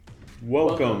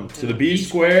Welcome to the B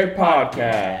Squared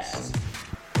Podcast.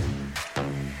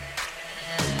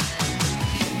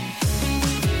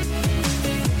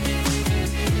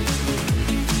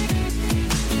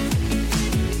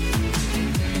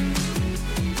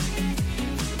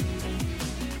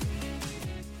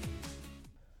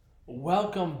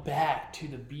 Welcome back to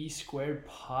the B Squared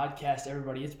Podcast,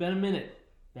 everybody. It's been a minute.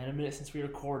 Since we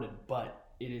recorded, but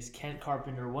it is Kent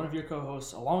Carpenter, one of your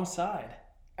co-hosts, alongside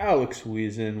Alex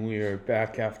Wiesen. We are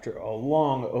back after a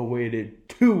long-awaited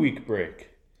 2-week break.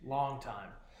 Long time.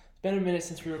 It's been a minute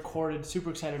since we recorded. Super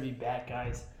excited to be back,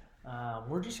 guys.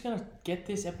 We're just going to get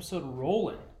this episode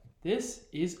rolling. This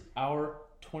is our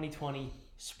 2020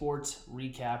 sports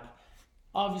recap.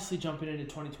 Obviously, jumping into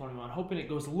 2021, hoping it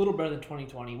goes a little better than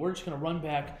 2020. We're just going to run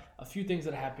back a few things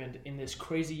that happened in this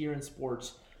crazy year in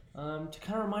sports to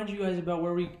kind of remind you guys about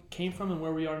where we came from and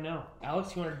where we are now.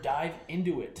 Alex, you want to dive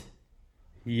into it?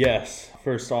 Yes.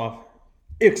 First off,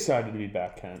 excited to be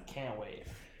back, Kent. Can't wait.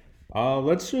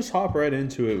 Let's just hop right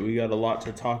into it. We got a lot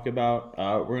to talk about.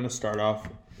 We're going to start off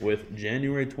with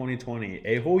January 2020,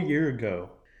 a whole year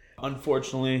ago.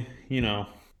 Unfortunately,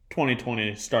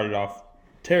 2020 started off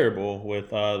terrible with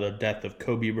the death of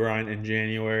Kobe Bryant in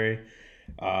January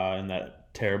and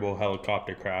that terrible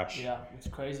helicopter crash. Yeah, it's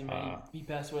crazy, man. He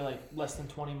passed away like less than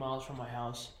 20 miles from my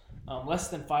house, less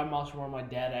than 5 miles from where my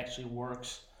dad actually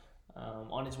works,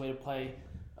 on his way to play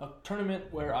a tournament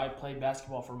where I played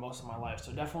basketball for most of my life.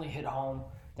 So definitely hit home.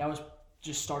 That was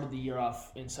just started the year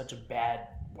off in such a bad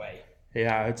way.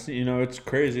 Yeah, it's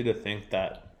crazy to think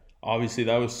that obviously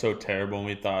that was so terrible and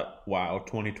we thought, wow,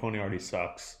 2020 already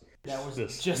sucks. That was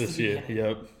this just the year. beginning.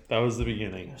 Yep, that was the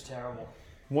beginning. It was terrible.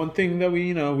 One thing that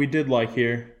we did like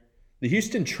here, the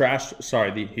Houston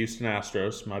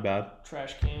Astros, my bad.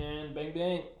 Trash can, bang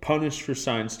bang. Punished for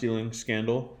sign stealing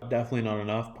scandal. Definitely not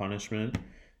enough punishment.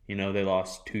 They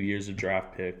lost 2 years of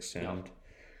draft picks and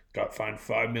got fined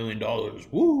 $5 million.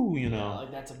 Woo, Yeah,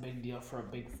 like that's a big deal for a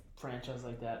big franchise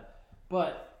like that.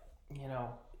 But,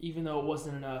 even though it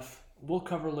wasn't enough, we'll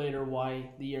cover later why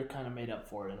the year kind of made up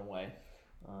for it in a way.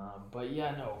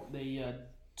 They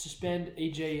suspend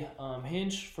AJ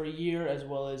Hinch for a year, as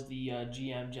well as the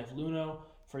GM Jeff Luhnow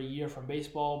for a year from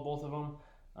baseball, both of them.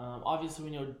 Obviously,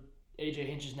 we know AJ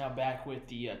Hinch is now back with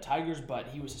the Tigers, but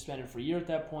he was suspended for a year at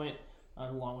that point,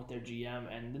 along with their GM.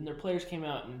 And then their players came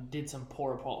out and did some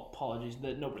poor apologies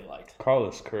that nobody liked.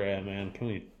 Carlos Correa, man, can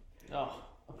we? Oh,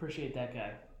 appreciate that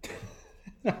guy.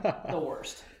 The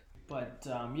worst. But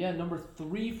number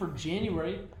 3 for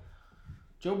January.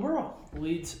 Joe Burrow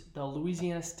leads the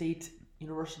Louisiana State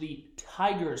University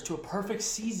Tigers to a perfect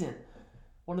season.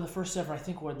 One of the first ever, I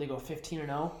think, where they go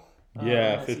 15-0.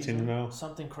 Yeah, 15-0.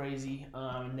 Something crazy.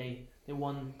 And they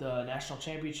won the national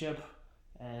championship.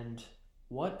 And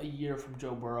what a year from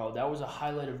Joe Burrow. That was a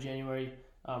highlight of January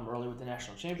early with the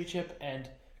national championship. And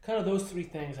kind of those three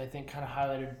things, I think, kind of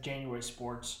highlighted January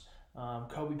sports.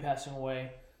 Kobe passing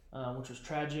away, which was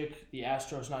tragic. The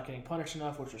Astros not getting punished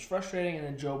enough, which was frustrating. And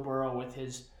then Joe Burrow with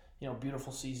his,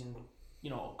 beautiful season,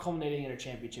 culminating in a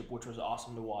championship, which was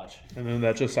awesome to watch. And then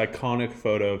that just iconic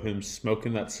photo of him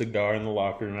smoking that cigar in the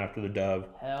locker room after the dub.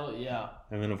 Hell yeah.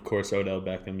 And then, of course, Odell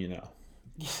Beckham,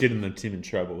 getting the team in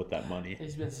trouble with that money.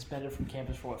 He's been suspended from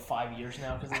campus for, 5 years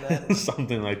now because of that?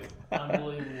 Something like that.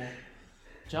 Unbelievable.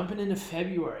 Jumping into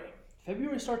February.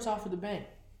 February starts off with a bang.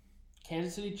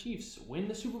 Kansas City Chiefs win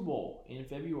the Super Bowl in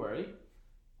February,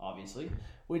 obviously,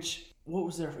 it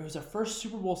was their first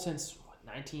Super Bowl since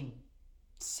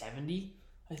 1970,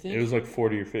 I think. It was like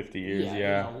 40 or 50 years,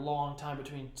 yeah. It was a long time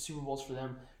between Super Bowls for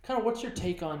them. Kind of what's your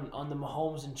take on the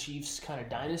Mahomes and Chiefs kind of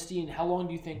dynasty, and how long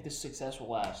do you think this success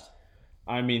will last?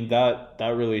 I mean, that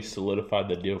really solidified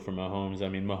the deal for Mahomes. I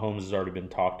mean, Mahomes has already been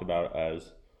talked about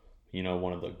as,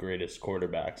 one of the greatest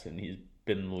quarterbacks, and he's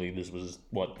been in the league. This was,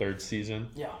 third season?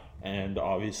 Yeah. And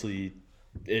obviously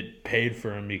it paid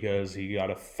for him because he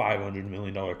got a $500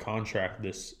 million contract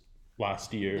this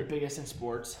last year. The biggest in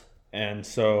sports. And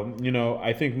so,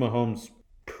 I think Mahomes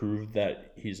proved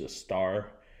that he's a star.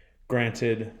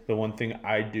 Granted, the one thing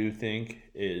I do think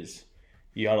is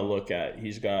you got to look at,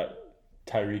 he's got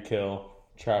Tyreek Hill,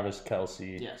 Travis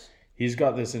Kelce. Yes. He's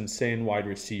got this insane wide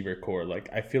receiver core. Like,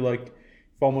 I feel like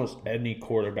if almost any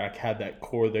quarterback had that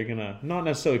core, they're going to not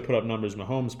necessarily put up numbers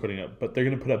Mahomes putting up, but they're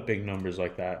going to put up big numbers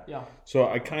like that. Yeah. So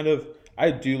I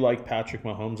do like Patrick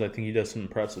Mahomes. I think he does some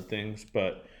impressive things,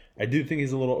 but I do think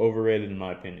he's a little overrated in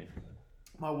my opinion.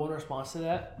 My one response to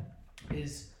that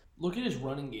is look at his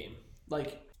running game.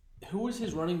 Like, who was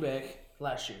his running back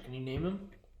last year? Can you name him?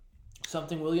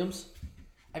 Something Williams?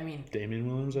 I mean, Damian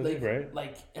Williams, I think,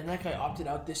 right? And that guy opted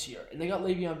out this year. And they got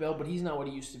Le'Veon Bell, but he's not what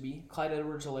he used to be. Clyde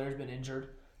Edwards-Helaire's been injured.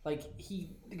 Like the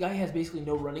guy has basically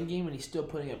no running game, and he's still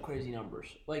putting up crazy numbers.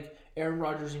 Like Aaron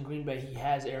Rodgers in Green Bay, he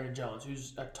has Aaron Jones,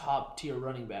 who's a top tier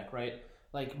running back, right?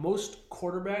 Like most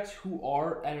quarterbacks who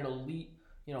are at an elite,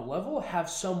 level have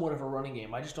somewhat of a running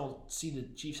game. I just don't see the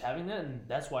Chiefs having that, and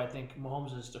that's why I think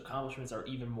Mahomes' accomplishments are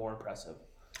even more impressive.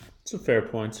 It's a fair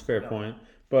point. It's a fair point.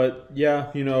 But yeah,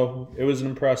 it was an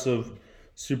impressive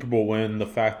Super Bowl win. The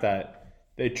fact that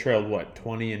they trailed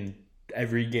 20 in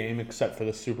every game except for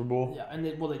the Super Bowl. Yeah, and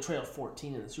they trailed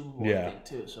 14 in the Super Bowl, I think,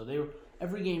 too. So they were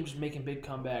every game just making big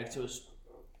comebacks. It was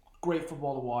great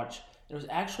football to watch. It was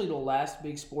actually the last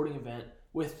big sporting event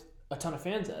with a ton of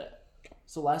fans at it.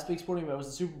 So the last big sporting event was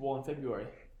the Super Bowl in February.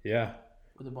 Yeah.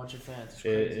 With a bunch of fans. It's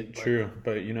crazy. True.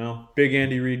 But, big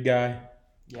Andy Reid guy.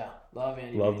 Yeah, love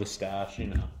Andy Love Reid. the stash,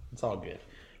 It's all good.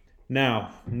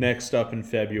 Now, next up in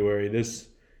February, this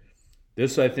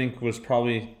I think was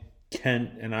probably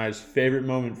Kent and I's favorite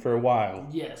moment for a while.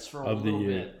 Yes, for a little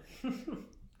bit.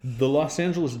 The Los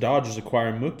Angeles Dodgers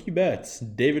acquire Mookie Betts,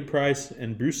 David Price,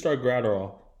 and Brusdar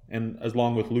Graterol, and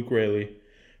along with Luke Raley,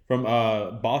 from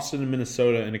Boston and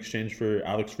Minnesota in exchange for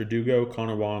Alex Verdugo,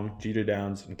 Connor Wong, Jeter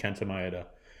Downs, and Kenta Maeda.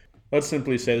 Let's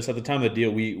simply say this: at the time of the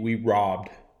deal, we robbed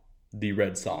the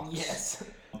Red Sox. Yes.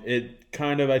 It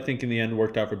kind of, I think, in the end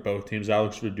worked out for both teams.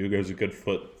 Alex Verdugo is a good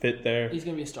fit there. He's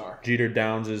going to be a star. Jeter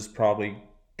Downs is probably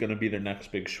going to be their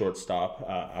next big shortstop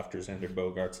after Xander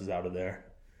Bogaerts is out of there.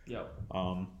 Yep.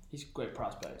 He's a great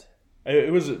prospect. I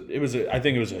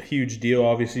think it was a huge deal.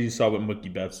 Obviously, you saw what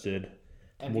Mookie Betts did.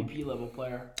 MVP level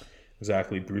player.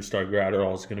 Exactly. Brusdar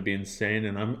Graterol is going to be insane,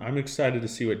 and I'm excited to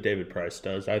see what David Price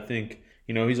does. I think,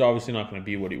 he's obviously not going to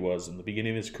be what he was in the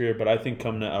beginning of his career, but I think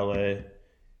coming to LA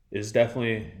is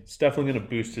definitely going to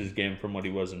boost his game from what he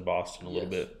was in Boston a little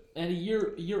bit. And a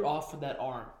year off with that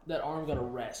arm. That arm got a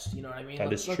rest. You know what I mean?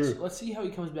 That is true. Let's see how he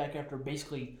comes back after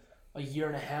basically a year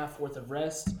and a half worth of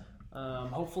rest.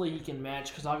 Hopefully he can match,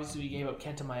 because obviously we gave up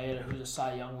Kenta Maeda, who's a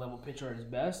Cy Young level pitcher at his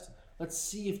best. Let's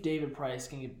see if David Price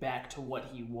can get back to what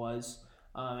he was,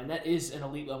 and that is an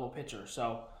elite level pitcher.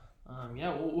 So,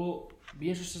 we'll be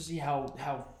interested to see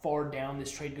how far down this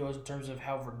trade goes in terms of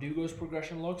how Verdugo's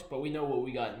progression looks. But we know what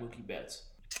we got in Mookie Betts.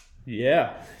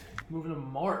 Yeah. Moving to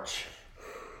March.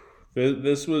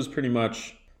 This was pretty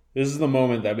much. This is the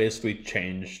moment that basically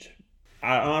changed.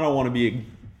 I don't want to be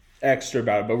extra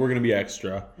about it, but we're going to be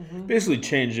extra. Mm-hmm. Basically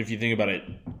changed, if you think about it,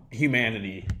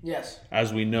 humanity. Yes.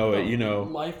 As we know it,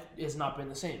 Life has not been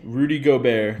the same. Rudy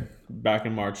Gobert, back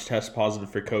in March, tests positive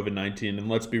for COVID-19. And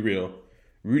let's be real,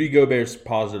 Rudy Gobert's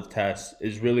positive test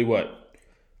is really what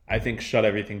I think shut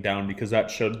everything down, because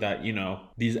that showed that,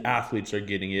 these athletes are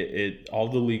getting it. All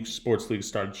the sports leagues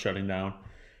started shutting down.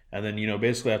 And then,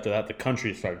 basically after that, the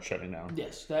country started shutting down.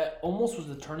 Yes, that almost was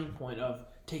the turning point of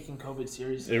taking COVID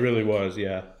seriously. It really was,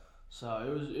 yeah.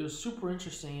 So it was super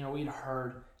interesting. We'd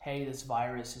heard, hey, this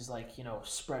virus is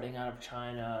spreading out of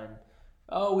China,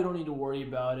 and we don't need to worry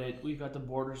about it. We've got the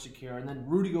border secure. And then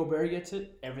Rudy Gobert gets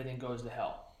it, everything goes to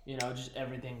hell. Just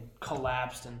everything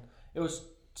collapsed, and it was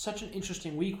such an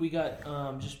interesting week. We got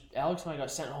Alex and I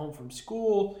got sent home from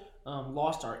school,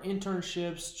 lost our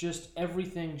internships, just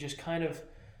everything just kind of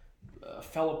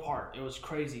fell apart. It was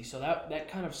crazy. So that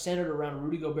kind of centered around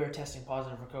Rudy Gobert testing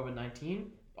positive for COVID-19.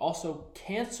 Also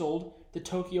canceled the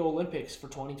Tokyo Olympics for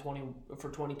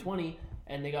 2020,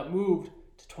 and they got moved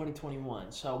to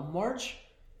 2021. So March,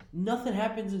 nothing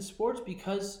happens in sports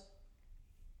because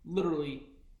literally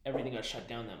everything got shut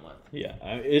down that month. Yeah,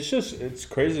 it's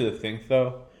crazy to think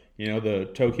though.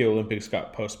 The Tokyo Olympics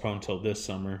got postponed till this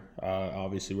summer.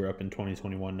 Obviously, we're up in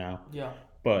 2021 now. Yeah.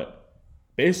 But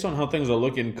based on how things are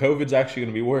looking, COVID's actually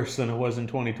going to be worse than it was in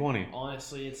 2020.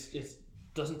 Honestly, it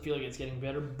doesn't feel like it's getting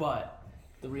better, but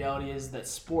the reality is that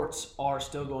sports are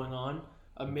still going on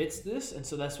amidst this, and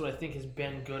so that's what I think has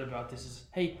been good about this is,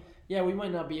 hey, yeah, we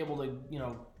might not be able to,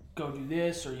 go do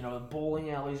this, or, the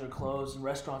bowling alleys are closed and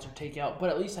restaurants are takeout,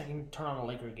 but at least I can turn on a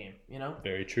Laker game,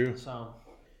 Very true. So,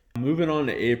 moving on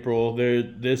to April,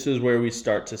 this is where we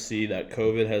start to see that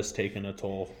COVID has taken a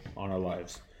toll on our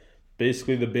lives.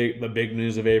 Basically, the big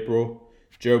news of April,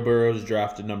 Joe Burrow is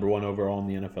drafted number 1 overall in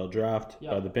the NFL draft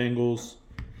by the Bengals.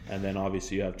 And then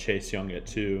obviously you have Chase Young at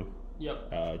 2.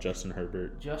 Yep. Justin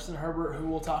Herbert. Justin Herbert, who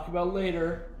we'll talk about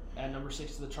later, at number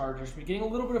 6 to the Chargers. We're getting a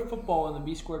little bit of football in the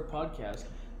B Squared podcast.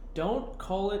 Don't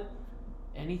call it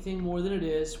anything more than it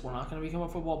is. We're not going to become a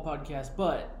football podcast,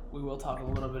 but we will talk a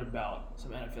little bit about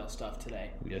some NFL stuff today.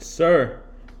 Yes, sir.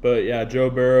 But yeah, Joe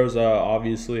Burrow's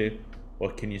obviously,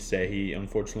 what can you say? He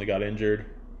unfortunately got injured.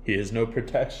 He has no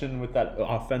protection with that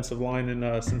offensive line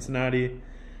in Cincinnati.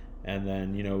 And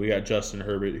then, we got Justin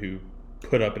Herbert, who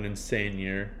put up an insane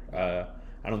year.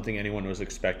 I don't think anyone was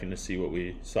expecting to see what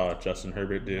we saw Justin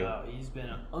Herbert do. No, he's been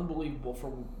unbelievable for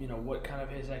what kind of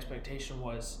his expectation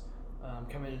was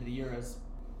coming into the year as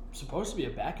supposed to be a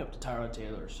backup to Tyrod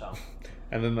Taylor. So.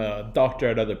 And then the doctor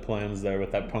had other plans there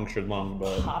with that punctured lung,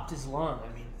 but popped his lung.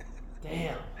 I mean,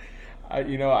 damn.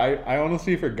 I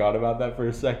honestly forgot about that for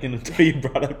a second until you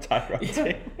brought up Tyrod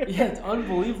Taylor. Yeah, it's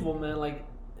unbelievable, man. Like,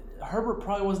 Herbert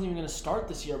probably wasn't even going to start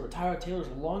this year, but Tyrod Taylor's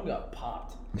lung got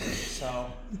popped.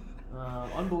 So,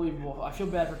 unbelievable. I feel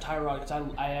bad for Tyrod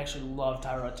because I actually love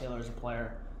Tyrod Taylor as a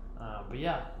player. But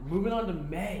yeah, moving on to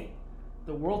May,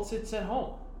 the world sits at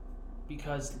home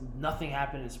because nothing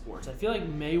happened in sports. I feel like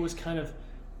May was kind of,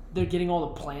 they're getting all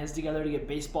the plans together to get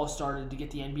baseball started, to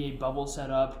get the NBA bubble set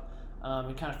up.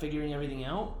 And kind of figuring everything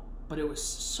out, but it was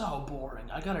so boring.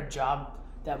 I got a job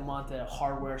that month at a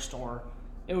hardware store.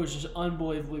 It was just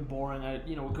unbelievably boring. I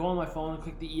would go on my phone and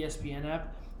click the ESPN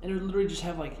app, and it would literally just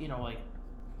have like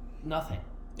nothing.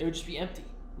 It would just be empty.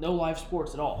 No live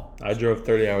sports at all. I drove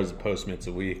 30 hours of Postmates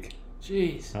a week.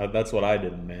 Jeez. That's what I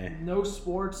did in May. No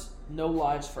sports, no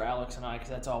lives for Alex and I, because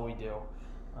that's all we do.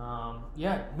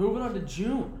 Moving on to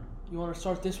June. You want to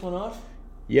start this one off?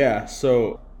 Yeah,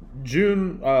 so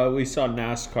June, we saw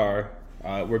NASCAR.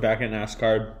 We're back at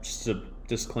NASCAR. Just a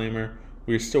disclaimer.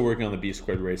 We're still working on the B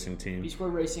Squared Racing team. B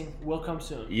Squared Racing will come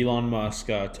soon. Elon Musk,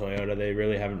 Toyota, they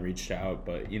really haven't reached out.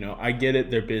 But, I get it.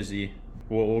 They're busy.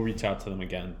 We'll reach out to them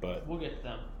again. But we'll get to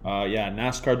them.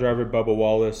 NASCAR driver Bubba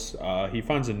Wallace, he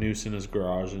finds a noose in his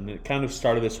garage. And it kind of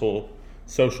started this whole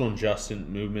social injustice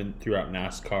movement throughout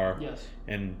NASCAR. Yes.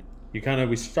 And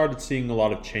we started seeing a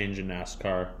lot of change in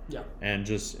NASCAR. Yeah. And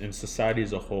just in society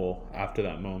as a whole after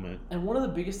that moment. And one of the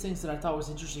biggest things that I thought was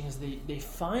interesting is they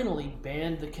finally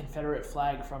banned the Confederate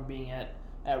flag from being at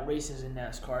races in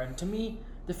NASCAR. And to me,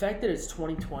 the fact that it's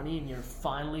 2020 and you're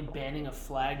finally banning a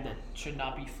flag that should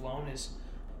not be flown is,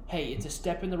 hey, it's a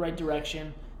step in the right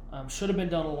direction. Should have been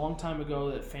done a long time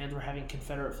ago that fans were having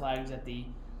Confederate flags at the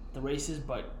races,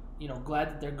 but glad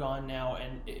that they're gone now,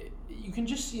 and you can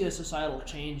just see a societal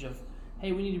change of,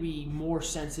 hey, we need to be more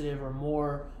sensitive or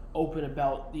more open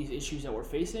about these issues that we're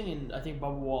facing, and I think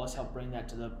Bubba Wallace helped bring that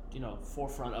to the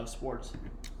forefront of sports.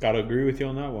 Gotta agree with you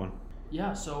on that one.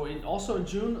 Yeah, so also in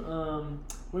June,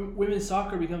 women's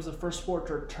soccer becomes the first sport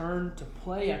to return to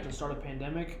play after the start of the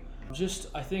pandemic.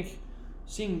 I think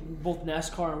seeing both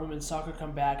NASCAR and women's soccer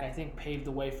come back, I think paved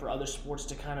the way for other sports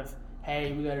to kind of,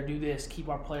 hey, we got to do this, keep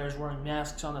our players wearing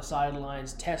masks on the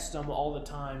sidelines, test them all the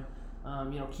time,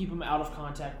 keep them out of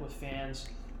contact with fans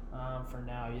for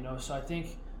now, So I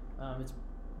think it's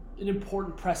an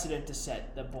important precedent to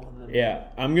set that both of them. Yeah,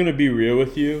 I'm going to be real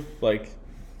with you.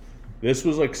 This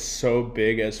was, so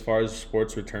big as far as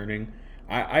sports returning.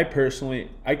 I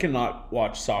personally, I cannot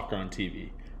watch soccer on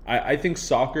TV. I think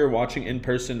soccer, watching in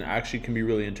person, actually can be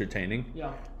really entertaining.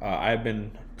 Yeah. I've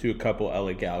been to a couple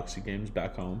LA Galaxy games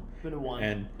back home. Been to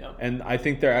one. And I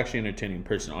think they're actually entertaining in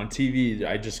person. On TV,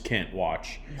 I just can't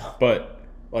watch. No. But,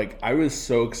 I was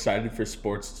so excited for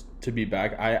sports to be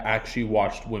back. I actually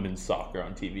watched women's soccer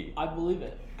on TV. I believe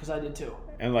it, because I did too.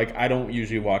 And, I don't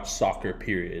usually watch soccer,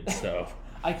 period, so...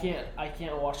 I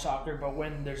can't watch soccer, but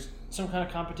when there's some kind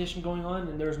of competition going on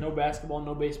and there's no basketball,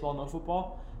 no baseball, no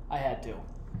football, I had to.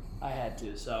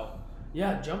 So,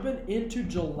 yeah, jumping into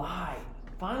July.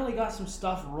 Finally got some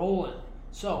stuff rolling.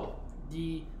 So,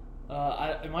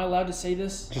 am I allowed to say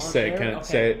this? Just say it.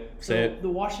 Okay. Say it. The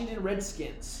Washington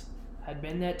Redskins had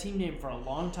been that team name for a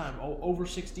long time, over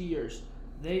 60 years.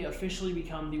 They officially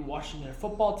become the Washington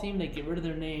football team. They get rid of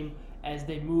their name as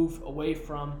they move away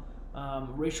from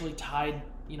racially tied,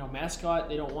 mascot.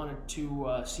 They don't want it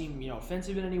to seem,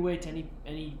 offensive in any way to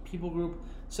any people group.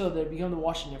 So they become the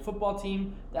Washington football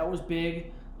team. That was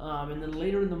big. And then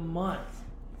later in the month,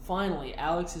 finally,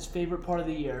 Alex's favorite part of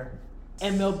the year,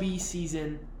 MLB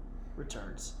season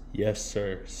returns. Yes,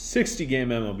 sir. 60-game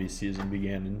MLB season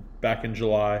began back in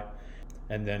July.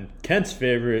 And then Kent's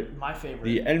favorite, my favorite,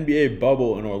 the NBA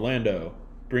bubble in Orlando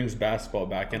brings basketball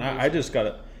back. And I just got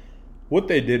to... What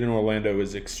they did in Orlando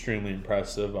is extremely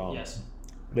impressive. Yes.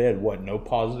 They had, no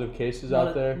positive cases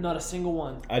out there? Not a single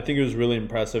one. I think it was really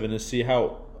impressive. And to see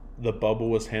how the bubble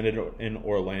was handled in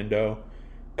Orlando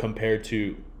compared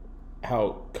to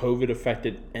how COVID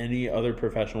affected any other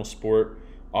professional sport.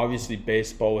 Obviously,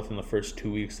 baseball, within the first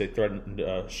 2 weeks, they threatened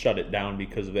to shut it down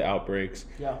because of the outbreaks.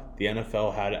 Yeah. The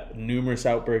NFL had numerous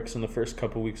outbreaks in the first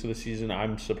couple weeks of the season.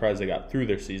 I'm surprised they got through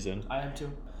their season. I am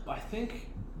too. I think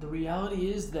the reality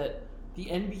is that the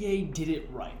NBA did it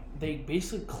right. They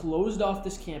basically closed off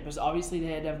this campus. Obviously, they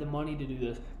had to have the money to do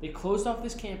this. They closed off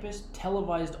this campus,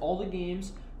 televised all the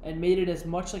games, and made it as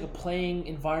much like a playing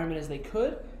environment as they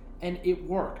could. and it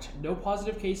worked. No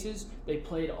positive cases. They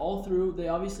played all through. They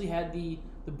obviously had the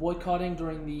boycotting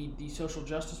during the social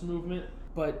justice movement,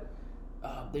 but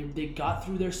they got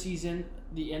through their season,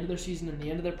 the end of their season and the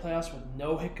end of their playoffs with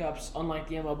no hiccups, unlike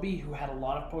the MLB, who had a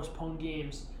lot of postponed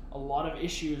games, a lot of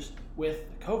issues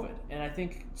with COVID. And I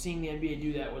think seeing the NBA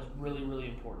do that was really, really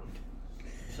important.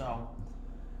 So,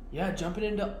 yeah, jumping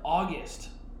into August.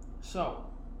 So,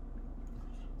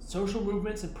 social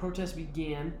movements and protests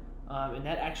began, and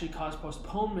that actually caused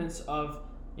postponements of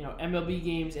MLB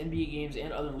games, NBA games,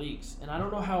 and other leagues. And I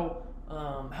don't know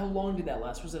how long did that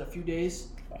last? Was it a few days?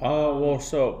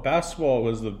 So basketball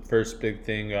was the first big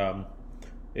thing.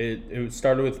 It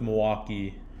started with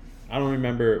Milwaukee. I don't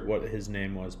remember what his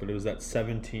name was, but it was that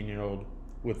 17-year-old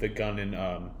with a gun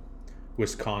in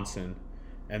Wisconsin,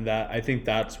 and I think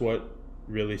that's what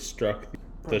really struck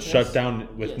the shutdown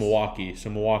with Milwaukee. So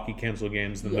Milwaukee canceled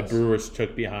games, then the Brewers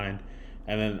took behind,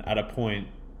 and then at a point,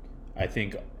 I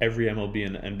think every MLB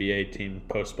and NBA team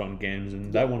postponed games,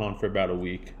 and that went on for about a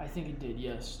week. I think it did,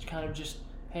 yes. Kind of just,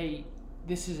 hey,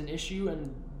 this is an issue,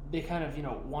 and they kind of,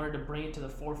 wanted to bring it to the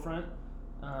forefront.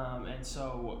 And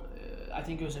so I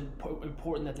think it was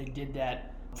important that they did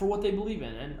that for what they believe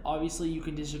in. And obviously you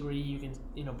can disagree, you can,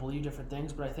 believe different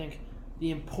things, but I think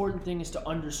the important thing is to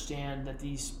understand that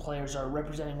these players are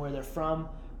representing where they're from,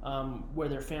 where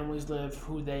their families live,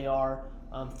 who they are,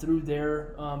 through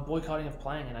their boycotting of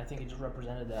playing, and I think it just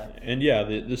represented that. And yeah,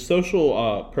 the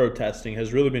social protesting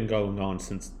has really been going on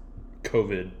since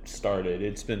COVID started.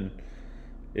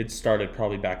 It started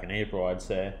probably back in April, I'd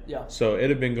say. Yeah. So it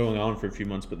had been going on for a few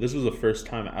months, but this was the first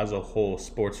time as a whole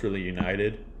sports really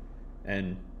united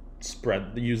and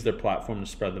used their platform to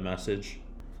spread the message.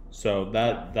 So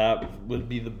that would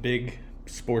be the big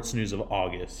sports news of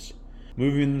August.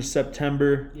 Moving into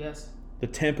September. Yes. The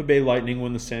Tampa Bay Lightning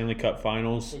won the Stanley Cup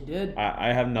Finals. They did.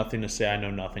 I have nothing to say. I know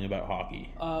nothing about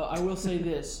hockey. I will say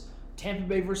this. Tampa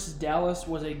Bay versus Dallas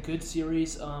was a good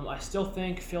series. I still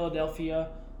think Philadelphia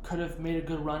could have made a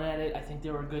good run at it. I think they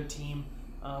were a good team,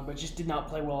 but just did not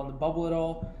play well in the bubble at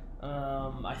all.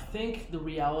 I think the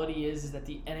reality is that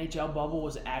the NHL bubble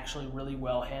was actually really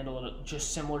well handled,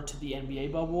 just similar to the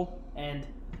NBA bubble. And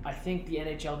I think the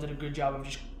NHL did a good job of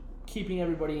just keeping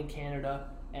everybody in Canada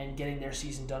and getting their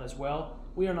season done as well.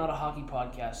 We are not a hockey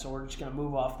podcast, so we're just going to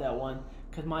move off that one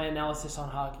because my analysis on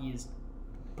hockey is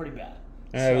pretty bad.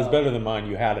 It was better than mine.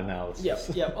 You had analysis.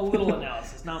 Yep, a little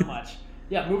analysis, not much.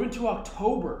 Yeah, moving to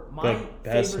October, the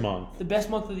best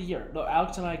month of the year. Though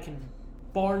Alex and I can,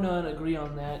 bar none, agree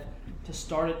on that. To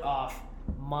start it off,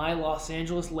 my Los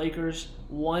Angeles Lakers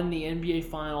won the NBA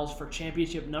Finals for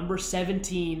championship number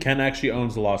 17. Ken actually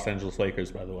owns the Los Angeles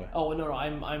Lakers, by the way. Oh no,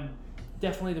 I'm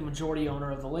definitely the majority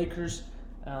owner of the Lakers,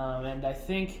 and I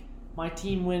think my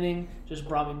team winning just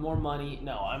brought me more money.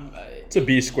 No, it's a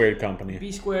B squared company.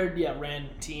 B squared, yeah, ran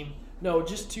team. No,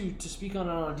 just to speak on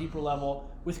it on a deeper level,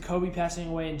 with Kobe passing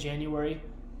away in January,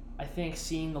 I think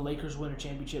seeing the Lakers win a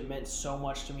championship meant so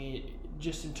much to me,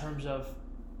 just in terms of,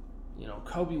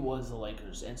 Kobe was the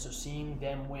Lakers, and so seeing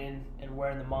them win and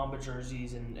wearing the Mamba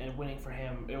jerseys and winning for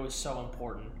him, it was so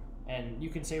important. And you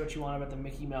can say what you want about the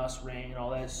Mickey Mouse ring and all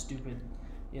that stupid,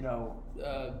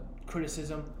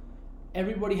 criticism.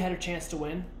 Everybody had a chance to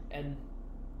win, and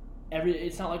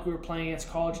it's not like we were playing against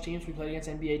college teams. We played against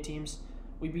NBA teams.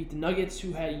 We beat the Nuggets,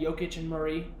 who had Jokic and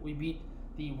Murray. We beat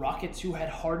the Rockets, who had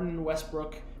Harden and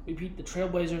Westbrook. We beat the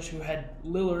Trailblazers, who had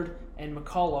Lillard and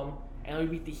McCollum. And we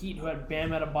beat the Heat, who had Bam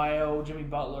Adebayo, Jimmy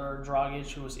Butler,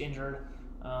 Dragic, who was injured.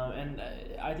 And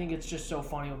I think it's just so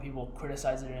funny when people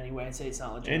criticize it in any way and say it's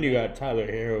not legit. And you got Tyler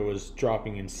Hero was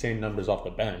dropping insane numbers off the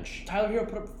bench. Tyler Hero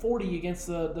put up 40 against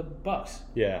the Bucks.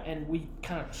 Yeah. And we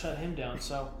kind of shut him down.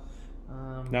 So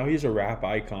now he's a rap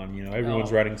icon.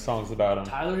 Everyone's writing songs about him.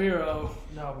 Tyler Hero,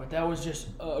 no, but that was just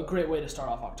a great way to start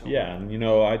off October. Yeah, and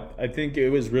I think it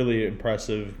was really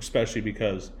impressive, especially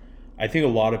because I think a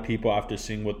lot of people, after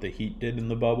seeing what the Heat did in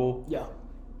the bubble, yeah,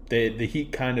 the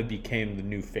Heat kind of became the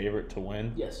new favorite to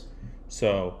win. Yes.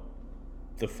 So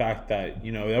the fact that,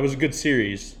 that was a good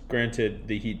series. Granted,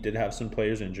 the Heat did have some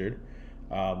players injured,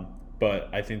 but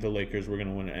I think the Lakers were going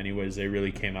to win it anyways. They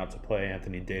really came out to play.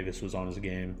 Anthony Davis was on his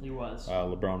game. He was.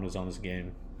 LeBron was on his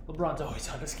game. LeBron's always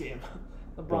on his game.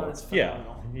 LeBron is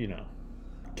phenomenal. Yeah,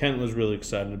 Kent was really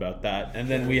excited about that. And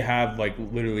then we have,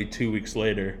 literally 2 weeks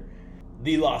later,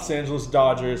 the Los Angeles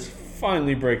Dodgers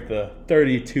finally break the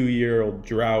 32-year-old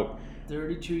drought.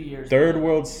 32 years. Third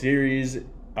World Series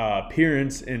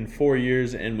appearance in 4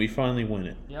 years, and we finally win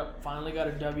it. Yep, finally got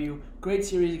a W. Great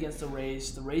series against the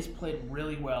Rays. The Rays played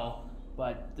really well,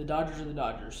 but the Dodgers are the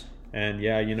Dodgers. And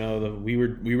yeah, we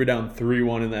were down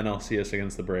 3-1 in the NLCS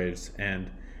against the Braves,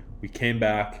 and we came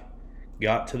back.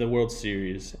 got to the World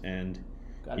Series, and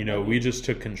we just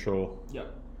took control.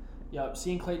 Yep.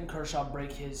 Seeing Clayton Kershaw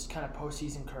break his kind of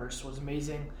postseason curse was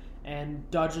amazing. And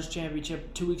Dodgers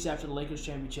championship 2 weeks after the Lakers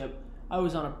championship, I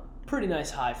was on a pretty nice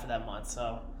high for that month.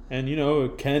 So. And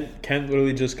Kent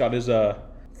literally just got his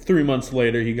 3 months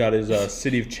later, he got his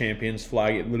City of Champions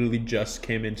flag. It literally just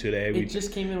came in today. It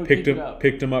just came in. We picked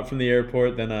him up from the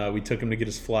airport. Then we took him to get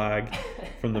his flag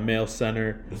from the mail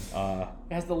center.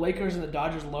 It has the Lakers and the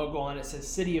Dodgers logo on it. It says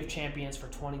City of Champions for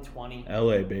 2020.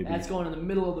 LA, baby. That's going in the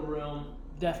middle of the room.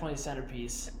 Definitely a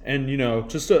centerpiece. And,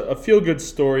 just a feel-good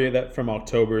story that from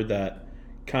October that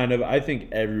kind of, I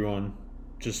think everyone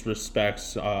just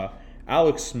respects.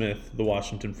 Alex Smith, the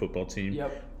Washington football team.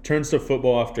 Yep. Turns to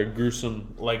football after a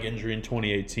gruesome leg injury in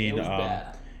 2018. It was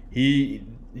bad.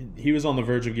 He was on the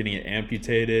verge of getting it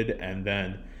amputated, and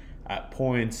then at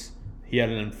points he had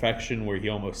an infection where he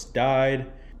almost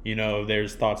died.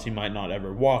 There's thoughts he might not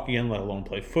ever walk again, let alone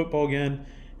play football again.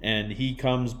 And he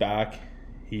comes back.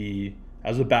 He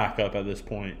as a backup at this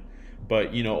point,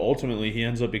 but ultimately he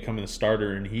ends up becoming the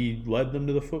starter, and he led them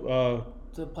to the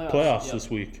playoffs this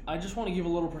week. I just want to give a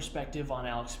little perspective on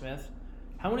Alex Smith.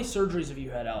 How many surgeries have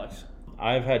you had, Alex?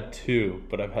 I've had 2,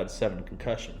 but I've had 7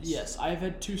 concussions. Yes, I've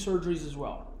had 2 surgeries as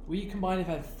well. We combined have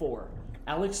had 4.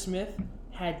 Alex Smith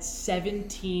had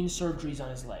 17 surgeries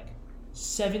on his leg.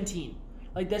 17.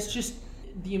 That's just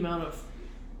the amount of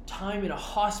time in a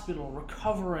hospital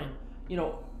recovering,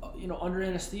 under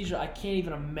anesthesia. I can't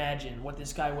even imagine what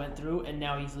this guy went through, and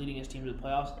now he's leading his team to the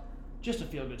playoffs. Just a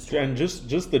feel-good story. And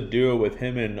just the duo with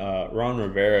him and Ron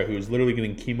Rivera, who's literally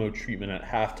getting chemo treatment at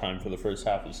halftime for the first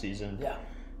half of the season. Yeah.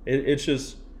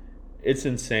 It's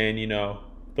insane,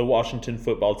 The Washington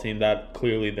football team, that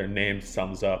clearly their name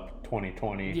sums up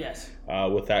 2020. Yes.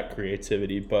 With that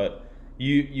creativity. But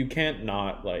you can't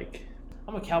not,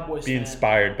 I'm a Cowboys be fan.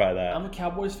 inspired by that. I'm a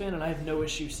Cowboys fan, and I have no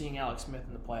issue seeing Alex Smith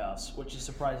in the playoffs, which is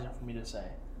surprising for me to say.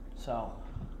 So,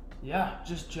 yeah,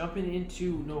 just jumping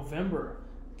into November.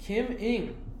 Kim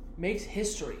Ng makes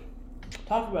history.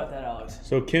 Talk about that, Alex.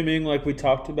 So Kim Ng, like we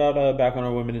talked about back on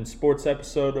our Women in Sports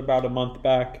episode about a month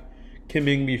back, Kim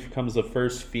Ng becomes the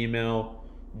first female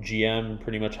GM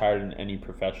pretty much hired in any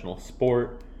professional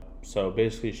sport. So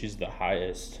basically she's the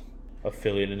highest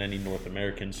affiliate in any North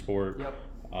American sport. Yep.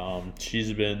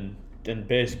 She's been in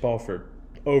baseball for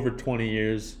over 20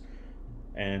 years,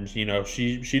 and she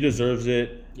deserves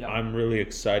it. Yep. I'm really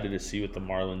excited to see what the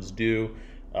Marlins do.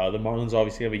 The Marlins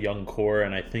obviously have a young core,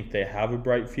 and I think they have a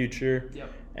bright future.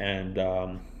 Yep. And,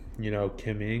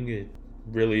 Kim Ng, a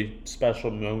really special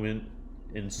moment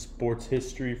in sports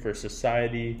history for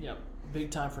society. Yep. Big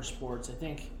time for sports. I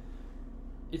think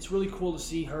it's really cool to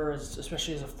see her,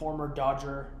 especially as a former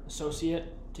Dodger associate,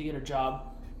 to get a job.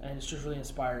 And it's just really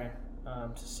inspiring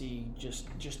to see just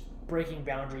breaking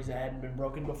boundaries that hadn't been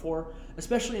broken before,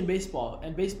 especially in baseball.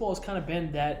 And baseball has kind of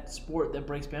been that sport that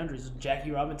breaks boundaries. Jackie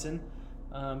Robinson,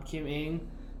 Kim Ng,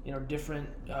 different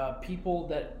people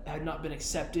that had not been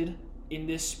accepted in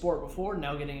this sport before,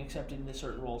 now getting accepted into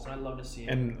certain roles, and I love to see it.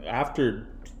 And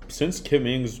since Kim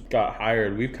Ng's got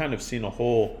hired, we've kind of seen a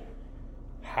whole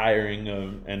hiring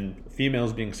and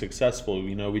females being successful.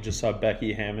 We just saw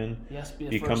Becky Hammon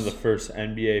become the first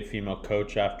NBA female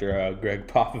coach after Greg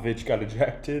Popovich got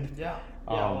ejected. Yeah,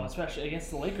 well, especially against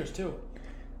the Lakers too.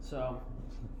 So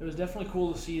it was definitely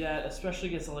cool to see that, especially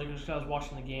against the Lakers, because I was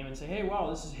watching the game and say, hey, wow,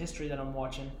 this is history that I'm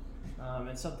watching.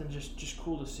 And something just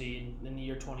cool to see in the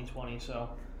year 2020. So,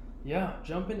 yeah,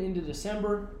 jumping into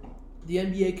December, the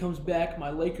NBA comes back. My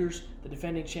Lakers, the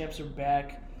defending champs, are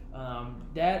back.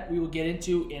 That we will get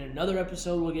into in another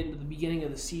episode. We'll get into the beginning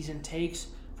of the season takes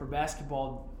for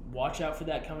basketball. Watch out for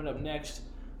that coming up next.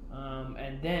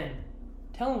 And then,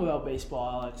 tell them about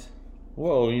baseball, Alex.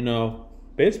 Well,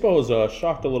 baseball was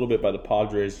shocked a little bit by the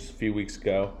Padres a few weeks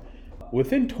ago.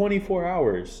 Within 24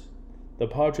 hours, the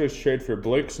Padres trade for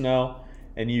Blake Snell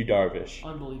and Yu Darvish.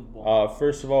 Unbelievable.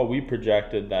 First of all, we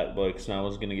projected that Blake Snell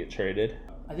was going to get traded.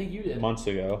 I think you did. Months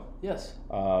ago. Yes.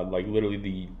 Literally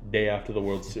the day after the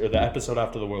the episode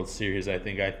after the World Series, I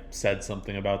think I said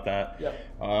something about that. Yep.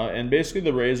 And basically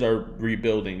the Rays are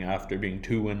rebuilding after being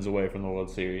 2 wins away from the World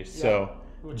Series. Yep. So,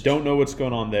 don't know what's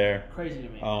going on there. Crazy to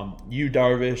me. Yu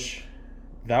Darvish,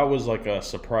 that was like a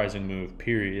surprising move,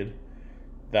 period.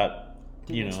 That,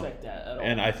 Didn't expect that at all.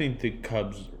 And I think the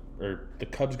Cubs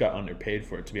got underpaid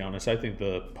for it, to be honest. I think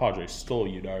the Padres stole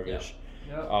Yu Darvish.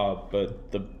 Yep.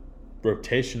 But the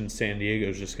rotation in San Diego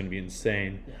is just going to be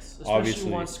insane. Yes, obviously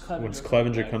once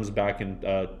Clevenger comes back in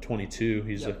 22,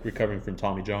 he's recovering from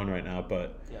Tommy John right now.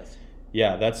 But yes.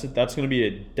 Yeah, that's going to be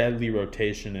a deadly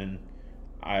rotation, and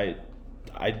I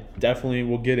definitely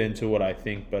will get into what I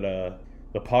think. But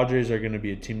the Padres are going to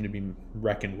be a team to be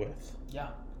reckoned with. Yeah.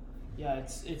 Yeah,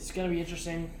 it's going to be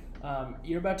interesting.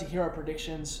 You're about to hear our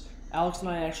predictions. Alex and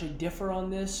I actually differ on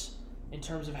this in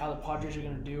terms of how the Padres are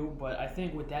going to do, but I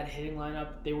think with that hitting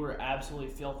lineup, they were absolutely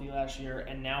filthy last year,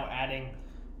 and now adding,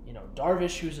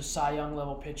 Darvish, who's a Cy Young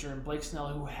level pitcher, and Blake Snell,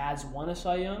 who has won a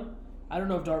Cy Young. I don't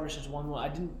know if Darvish has won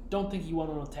one. Don't think he won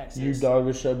one with Texas.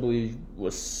 Darvish, I believe,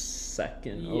 was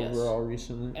second overall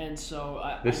recently. And so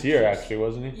this year, actually,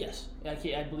 wasn't he? Yes,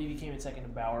 I believe he came in second to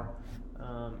Bauer,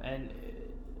 and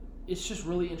it's just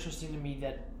really interesting to me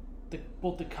that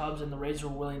both the Cubs and the Rays are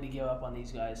willing to give up on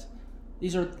these guys.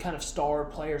 These are kind of star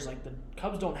players. Like, the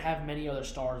Cubs don't have many other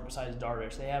stars besides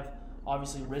Darvish. They have,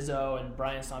 obviously, Rizzo, and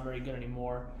Bryant's not very good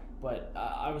anymore. But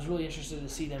I was really interested to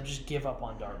see them just give up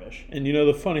on Darvish. And,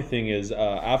 the funny thing is,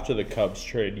 after the Cubs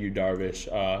traded Darvish,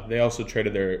 they also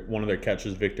traded one of their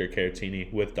catchers, Victor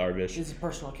Caratini, with Darvish. He's a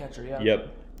personal catcher, yeah.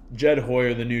 Yep. Jed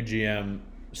Hoyer, the new GM,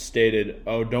 stated,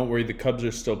 don't worry, the Cubs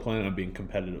are still planning on being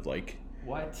competitive. Like,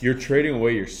 what? You're trading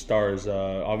away your stars.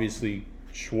 Obviously,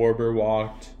 Schwarber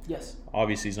walked. Yes.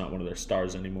 Obviously, he's not one of their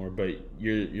stars anymore, but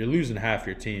you're losing half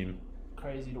your team.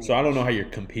 Crazy to watch. So I don't know how you're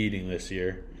competing this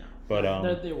year. No.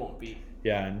 But they won't be.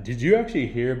 Yeah, and did you actually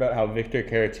hear about how Victor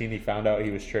Caratini found out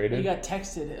he was traded? He got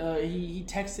texted. He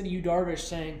texted Yu Darvish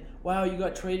saying, "Wow, you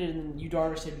got traded," and Yu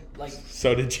Darvish said, "Like,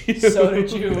 so did you." So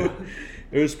did you.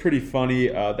 It was pretty funny.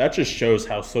 That just shows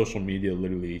how social media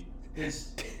literally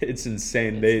it's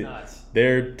insane. It's nuts.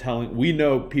 They're telling, we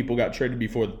know people got traded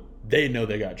before they know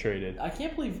they got traded. I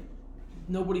can't believe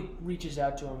nobody reaches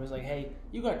out to him and is like, "Hey,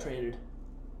 you got traded."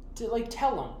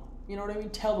 Tell them. You know what I mean?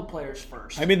 Tell the players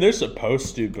first. I mean, they're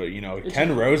supposed to, but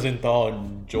Ken Rosenthal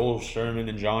and Joel Sherman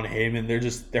and John Heyman,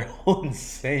 they're all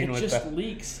insane with that. It just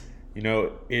leaks.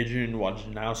 Adrian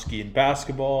Wojnarowski in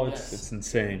basketball, Yes. It's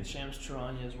insane. Shams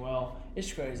Charania as well.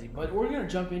 It's crazy. But we're going to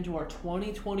jump into our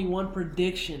 2021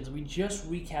 predictions. We just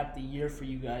recapped the year for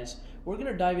you guys. We're going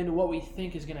to dive into what we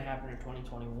think is going to happen in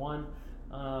 2021.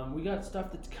 We got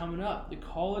stuff that's coming up. The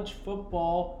College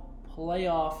Football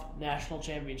Playoff National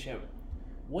Championship.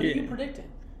 What are you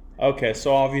predicting? Okay,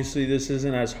 so obviously this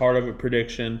isn't as hard of a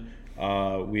prediction.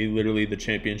 The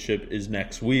championship is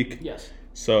next week. Yes.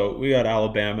 So we got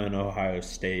Alabama and Ohio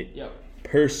State. Yep.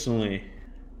 Personally,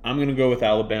 I'm going to go with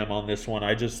Alabama on this one.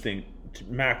 I just think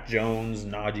Mac Jones,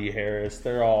 Najee Harris,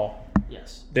 they're all...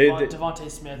 Yes.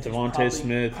 Devontae Smith.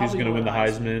 Who's going to win the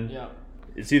Heisman. Yeah.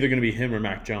 It's either going to be him or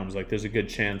Mac Jones. There's a good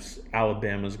chance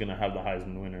Alabama's going to have the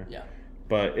Heisman winner. Yeah.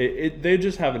 But they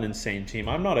just have an insane team.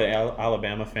 I'm not an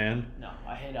Alabama fan. No,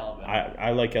 I hate Alabama.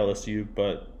 I like LSU,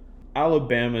 but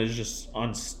Alabama is just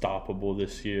unstoppable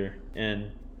this year.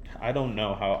 And I don't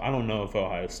know if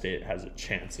Ohio State has a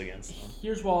chance against them.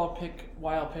 Here's why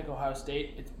I'll pick Ohio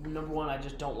State. It's number one, I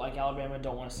just don't like Alabama.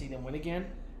 Don't want to see them win again.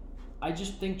 I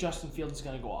just think Justin Fields is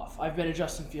going to go off. I've been a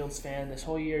Justin Fields fan this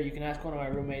whole year. You can ask one of my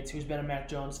roommates who's been a Mac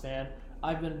Jones fan.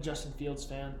 I've been a Justin Fields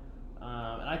fan.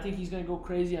 And I think he's going to go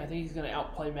crazy. I think he's going to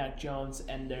outplay Mac Jones,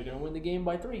 and they're going to win the game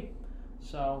by 3.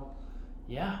 So,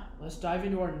 yeah, let's dive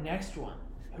into our next one.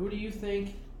 Who do you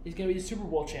think is going to be the Super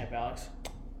Bowl champ, Alex?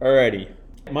 Alrighty.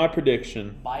 My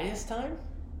prediction. Bias time?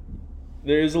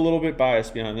 There is a little bit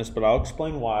bias behind this, but I'll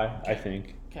explain why, I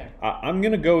think. Okay. I'm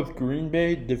going to go with Green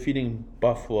Bay defeating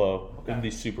Buffalo in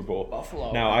the Super Bowl.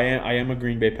 Buffalo. Now, I am a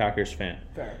Green Bay Packers fan.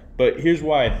 Fair. But here's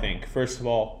why I think. First of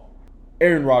all,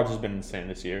 Aaron Rodgers has been insane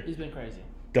this year. He's been crazy.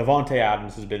 Devontae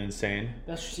Adams has been insane.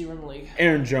 Best receiver in the league.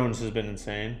 Aaron Jones has been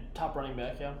insane. Top running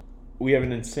back, yeah. We have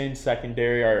an insane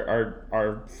secondary.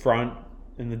 Our front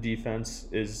in the defense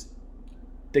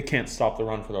they can't stop the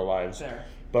run for their lives. Fair.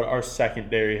 But our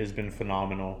secondary has been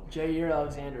phenomenal. Jair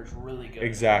Alexander's really good.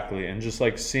 Exactly. And just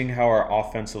seeing how our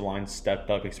offensive line stepped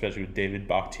up, especially with David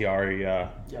Bakhtiari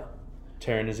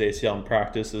tearing his ACL in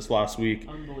practice this last week.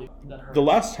 Unbelievable. That hurts. The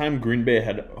last time Green Bay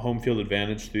had home field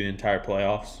advantage through the entire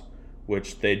playoffs,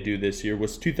 which they do this year,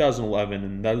 was 2011,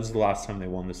 and that was the last time they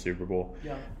won the Super Bowl.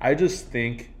 Yeah. I just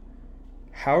think,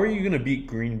 how are you going to beat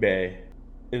Green Bay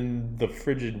in the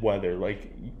frigid weather?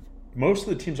 Most of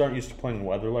the teams aren't used to playing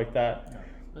weather like that. No,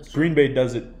 that's Green Bay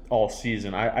does it all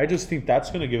season. I just think that's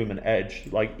going to give them an edge,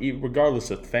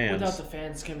 regardless of fans. Without the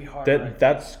fans, it's going to be hard.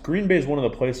 That's Green Bay is one of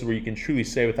the places where you can truly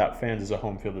say without fans is a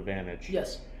home field advantage.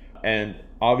 Yes. And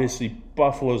obviously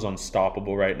Buffalo's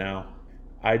unstoppable right now.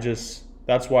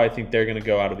 That's why I think they're going to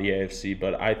go out of the AFC,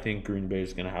 but I think Green Bay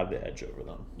is going to have the edge over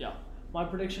them. Yeah. My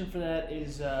prediction for that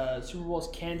is Super Bowl is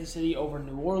Kansas City over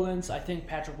New Orleans. I think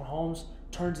Patrick Mahomes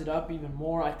turns it up even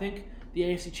more. I think the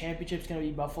AFC Championship is going to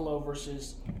be Buffalo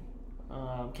versus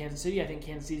Kansas City. I think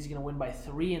Kansas City is going to win by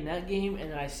 3 in that game,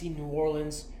 and then I see New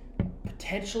Orleans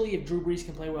potentially, if Drew Brees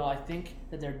can play well, I think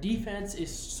that their defense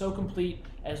is so complete,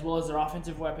 as well as their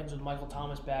offensive weapons with Michael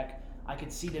Thomas back. I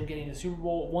could see them getting the Super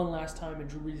Bowl one last time in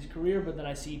Drew Brees' career, but then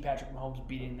I see Patrick Mahomes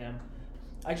beating them.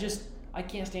 I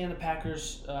can't stand the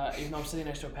Packers, even though I'm sitting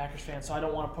next to a Packers fan, so I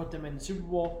don't want to put them in the Super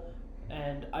Bowl.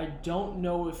 And I don't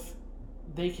know if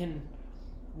they can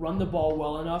run the ball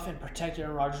well enough and protect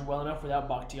Aaron Rodgers well enough without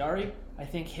Bakhtiari. I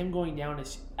think him going down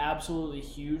is absolutely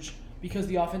huge because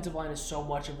the offensive line is so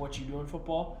much of what you do in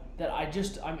football that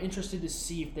I'm interested to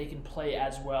see if they can play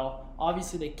as well.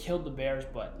 Obviously, they killed the Bears,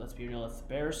 but let's be real, it's the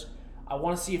Bears. I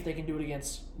want to see if they can do it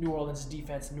against New Orleans'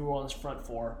 defense, New Orleans' front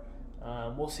four.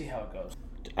 We'll see how it goes.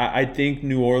 I think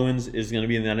New Orleans is going to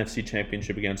be in the NFC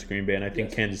Championship against Green Bay, and I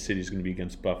think Kansas City is going to be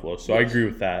against Buffalo. So I agree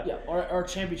with that. Yeah, our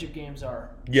championship games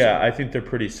are. Yeah, I think they're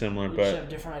pretty similar, we but just have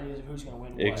different ideas of who's going to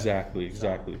win. Exactly.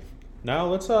 Now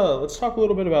let's talk a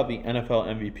little bit about the NFL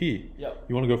MVP. Yep.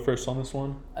 You want to go first on this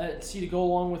one? To go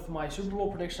along with my Super Bowl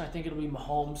prediction, I think it'll be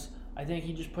Mahomes. I think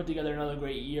he just put together another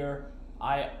great year.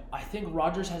 I think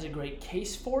Rodgers has a great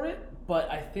case for it, but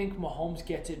I think Mahomes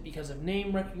gets it because of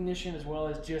name recognition as well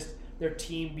as just their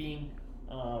team being,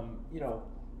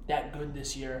 that good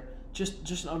this year.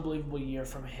 Just an unbelievable year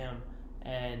from him,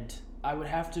 and I would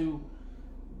have to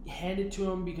hand it to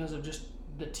him because of just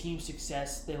the team's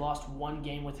success. They lost one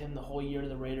game with him the whole year to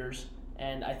the Raiders,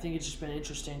 and I think it's just been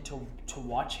interesting to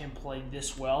watch him play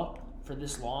this well for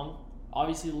this long.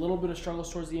 Obviously, a little bit of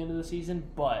struggles towards the end of the season,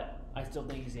 but I still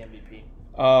think he's the MVP.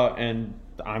 And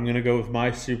I'm going to go with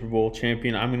my Super Bowl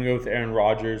champion. I'm going to go with Aaron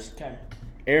Rodgers. Okay.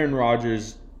 Aaron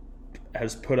Rodgers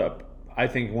has put up, I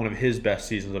think, one of his best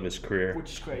seasons of his career.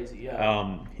 Which is crazy,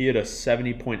 yeah. He had a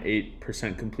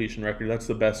 70.8% completion record. That's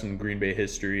the best in Green Bay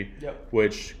history. Yep.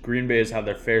 Which Green Bay has had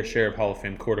their fair share of Hall of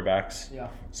Fame quarterbacks. Yeah.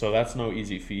 So that's no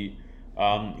easy feat.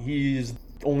 He's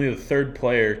only the third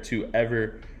player to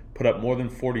ever put up more than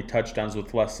 40 touchdowns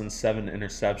with less than 7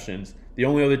 interceptions. The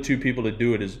only other two people to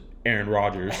do it is Aaron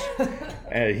Rodgers.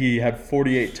 He had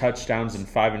 48 touchdowns and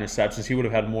 5 interceptions. He would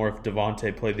have had more if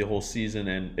Devontae played the whole season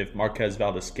and if Marquez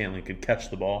Valdes-Scantling could catch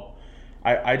the ball.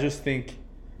 I just think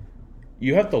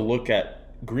you have to look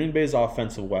at Green Bay's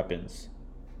offensive weapons.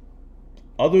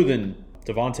 Other than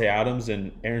Devontae Adams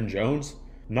and Aaron Jones,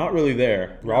 not really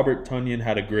there. Robert Tonyan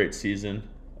had a great season.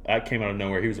 That came out of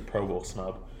nowhere. He was a Pro Bowl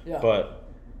snub. Yeah. But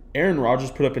Aaron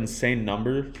Rodgers put up insane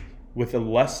numbers with a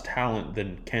less talent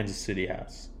than Kansas City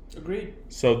has. Agreed.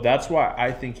 So that's why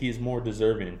I think he's more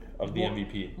deserving of the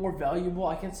MVP. More valuable.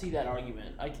 I can see that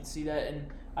argument. I can see that, and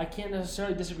I can't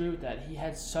necessarily disagree with that. He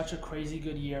had such a crazy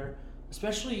good year,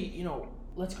 especially,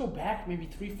 let's go back maybe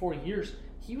 3-4 years.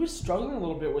 He was struggling a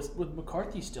little bit with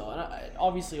McCarthy still, and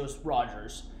obviously it was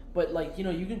Rodgers. But,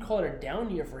 you can call it a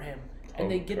down year for him. And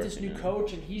they get this new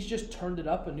coach, and he's just turned it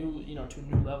up to a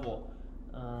new level.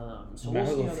 So Matt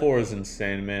we'll LaFleur is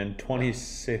insane, man.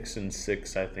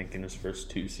 26-6, I think, in his first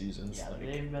 2 seasons. Yeah,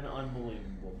 they've been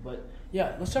unbelievable. But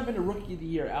yeah, let's jump into Rookie of the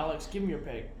Year. Alex, give me your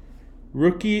pick.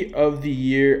 Rookie of the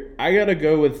Year, I gotta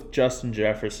go with Justin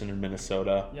Jefferson in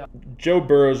Minnesota. Yeah. Joe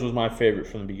Burrows was my favorite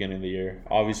from the beginning of the year.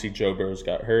 Obviously, Joe Burrows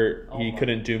got hurt. He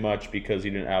couldn't do much because he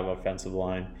didn't have an offensive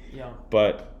line. Yeah.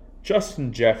 But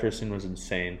Justin Jefferson was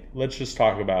insane. Let's just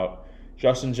talk about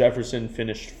Justin Jefferson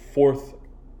finished 4th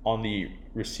on the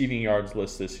receiving yards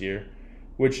list this year,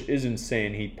 which is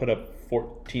insane. He put up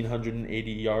 1,480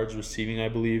 yards receiving, I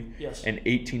believe, yes, and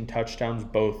 18 touchdowns,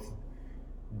 both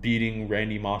beating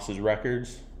Randy Moss's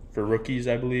records for rookies,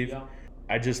 I believe. Yeah.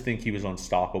 I just think he was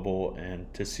unstoppable,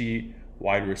 and to see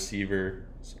wide receiver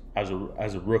as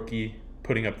a rookie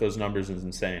putting up those numbers is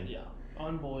insane. Yeah,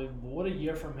 unbelievable. What a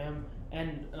year from him.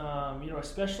 And,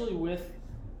 especially with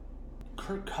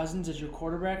Kirk Cousins as your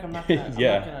quarterback, I'm not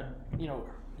gonna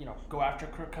go after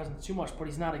Kirk Cousins too much, but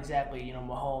he's not exactly,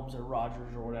 Mahomes or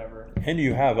Rodgers or whatever. And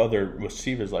you have other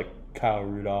receivers like Kyle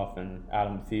Rudolph and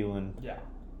Adam Thielen.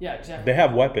 Yeah, exactly. They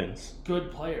have weapons.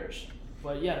 Good players.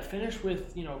 But yeah, to finish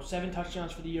with, 7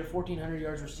 touchdowns for the year, 1,400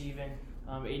 yards receiving,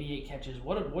 88 catches.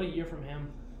 What a year from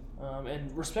him.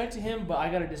 And respect to him, but I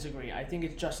got to disagree. I think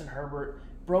it's Justin Herbert.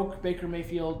 Broke Baker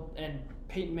Mayfield and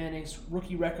Peyton Manning's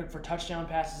rookie record for touchdown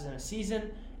passes in a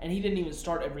season, and he didn't even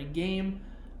start every game.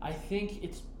 I think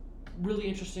it's really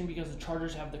interesting because the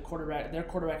Chargers have their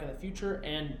quarterback of the future,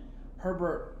 and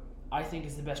Herbert, I think,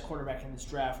 is the best quarterback in this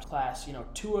draft class.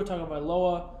 Tua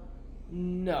Tagovailoa,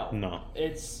 no.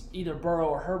 It's either Burrow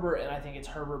or Herbert, and I think it's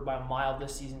Herbert by a mile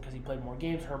this season because he played more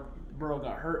games. Burrow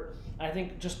got hurt. And I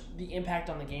think just the impact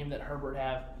on the game that Herbert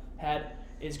had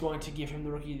is going to give him the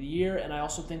Rookie of the Year, and I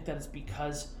also think that it's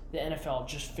because the NFL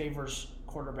just favors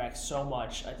quarterbacks so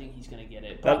much. I think he's going to get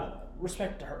it. But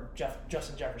respect to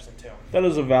Justin Jefferson too. That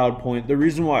is a valid point. The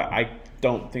reason why I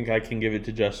don't think I can give it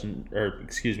to Justin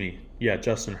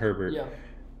Herbert. Yeah.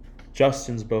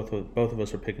 Justin's both of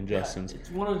us are picking Justin's. Yeah,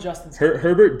 it's one of Justin's.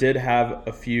 Herbert did have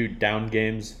a few down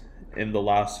games in the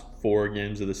last 4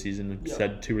 games of the season. Yeah.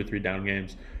 Said 2 or 3 down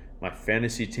games. My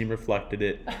fantasy team reflected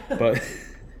it, but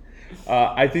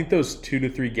I think those 2 to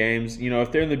 3 games,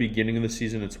 if they're in the beginning of the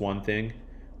season, it's one thing,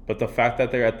 but the fact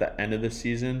that they're at the end of the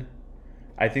season,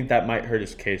 I think that might hurt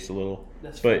his case a little.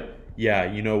 That's fair.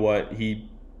 Yeah, you know what? He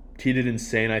did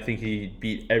insane. I think he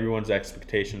beat everyone's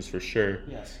expectations for sure.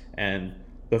 Yes. And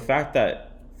the fact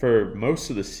that for most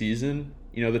of the season,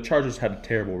 the Chargers had a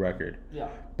terrible record. Yeah.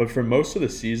 But for most of the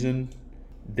season,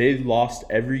 they lost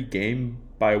every game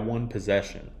by 1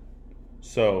 possession.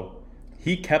 So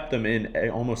he kept them in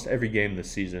almost every game this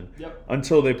season. Yep.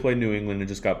 Until they played New England and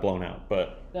just got blown out.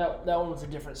 But that one was a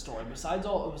different story. Besides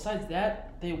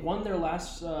that, they won their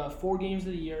last 4 games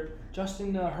of the year.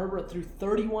 Justin Herbert threw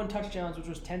 31 touchdowns, which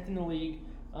was 10th in the league.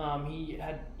 He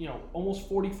had almost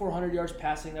 4,400 yards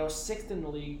passing. That was 6th in the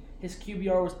league. His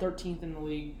QBR was 13th in the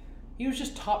league. He was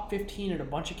just top 15 in a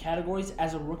bunch of categories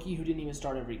as a rookie who didn't even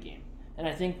start every game. And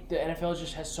I think the NFL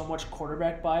just has so much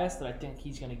quarterback bias that I think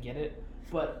he's going to get it.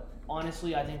 But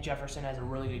honestly, I think Jefferson has a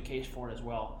really good case for it as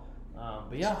well.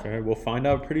 But yeah, fair. We'll find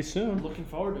out pretty soon. Looking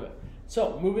forward to it.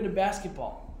 So, moving to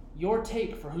basketball. Your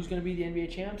take for who's going to be the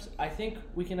NBA champs? I think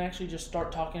we can actually just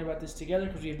start talking about this together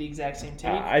because we have the exact same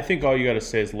take. I think all you got to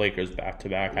say is Lakers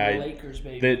back-to-back. Lakers,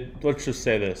 baby. Let's just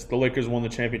say this. The Lakers won the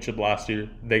championship last year.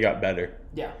 They got better.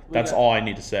 Yeah. That's all I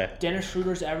need to say. Dennis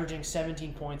Schroeder's averaging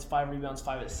 17 points, 5 rebounds,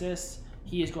 5 assists.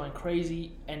 He is going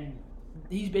crazy, and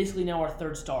he's basically now our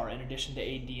 3rd star in addition to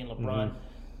AD and LeBron. Mm-hmm.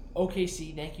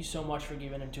 OKC, thank you so much for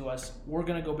giving him to us. We're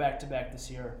going to go back-to-back this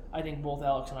year. I think both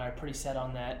Alex and I are pretty set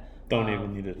on that. Don't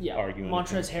even need to argue anything.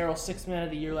 Montrezl Harrell, 6th man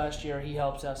of the year last year. He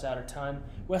helps us out a ton.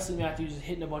 Wesley Matthews is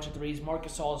hitting a bunch of threes. Marc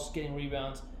Gasol is getting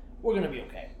rebounds. We're going to be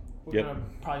okay. We're going to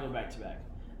probably go back-to-back.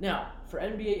 Now, for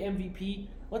NBA MVP,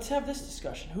 let's have this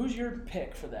discussion. Who's your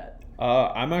pick for that?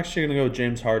 I'm actually going to go with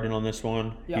James Harden on this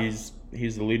one. Yeah.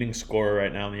 He's the leading scorer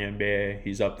right now in the NBA.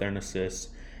 He's up there in assists.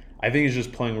 I think he's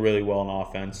just playing really well in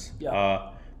offense. Yeah.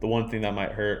 The one thing that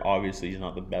might hurt, obviously, he's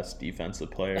not the best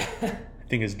defensive player. I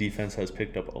think his defense has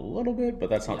picked up a little bit, but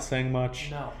that's not saying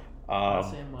much. No, not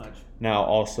saying much. Now,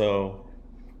 also,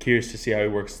 curious to see how he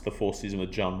works the full season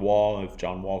with John Wall, if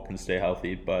John Wall can stay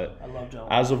healthy. But I love John Wall.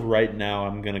 As of right now,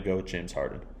 I'm going to go with James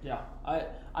Harden. Yeah,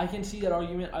 I can see that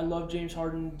argument. I love James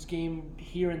Harden's game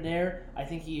here and there. I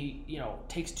think he,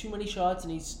 takes too many shots,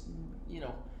 and he's,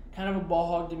 kind of a ball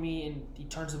hog to me, and he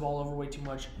turns the ball over way too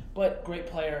much. But great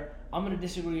player. I'm going to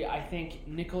disagree. I think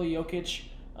Nikola Jokic,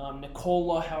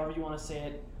 Nikola, however you want to say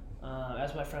it,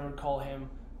 as my friend would call him,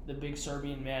 the big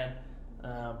Serbian man.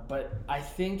 But I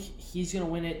think he's going to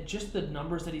win it. Just the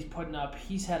numbers that he's putting up.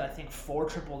 He's had, I think, 4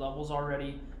 triple-doubles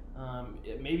already,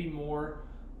 maybe more.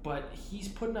 But he's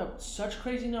putting up such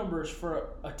crazy numbers for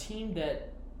a team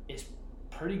that is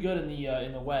pretty good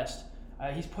in the West.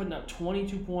 He's putting up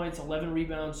 22 points, 11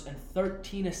 rebounds, and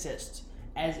 13 assists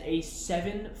as a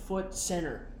 7-foot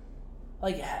center.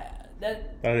 Like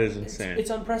that is insane.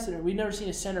 It's unprecedented. We've never seen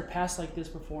a center pass like this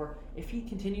before. If he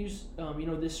continues,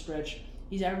 this stretch,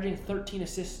 he's averaging 13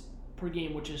 assists per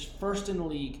game, which is 1st in the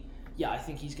league. Yeah, I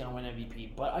think he's going to win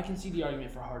MVP. But I can see the argument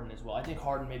for Harden as well. I think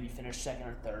Harden maybe finished 2nd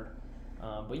or 3rd.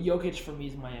 But Jokic, for me,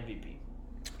 is my MVP.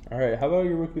 All right, how about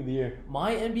your Rookie of the Year?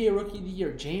 My NBA Rookie of the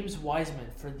Year, James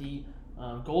Wiseman for the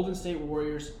Golden State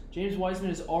Warriors. James Wiseman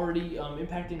is already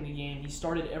impacting the game. He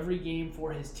started every game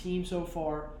for his team so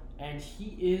far, and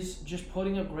he is just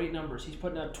putting up great numbers. He's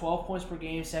putting up 12 points per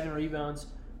game, 7 rebounds,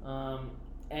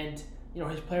 and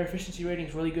his player efficiency rating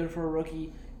is really good for a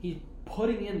rookie. He's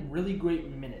putting in really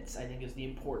great minutes, I think, is the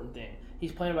important thing.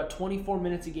 He's playing about 24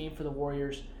 minutes a game for the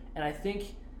Warriors, and I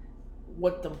think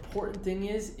what the important thing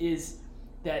is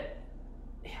that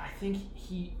I think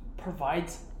he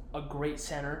provides a great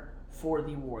center for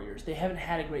the Warriors. They haven't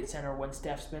had a great center when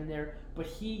Steph's been there, but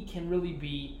he can really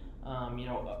be,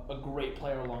 a great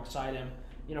player alongside him.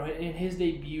 In his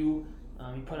debut,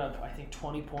 he put up, I think,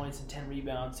 20 points and 10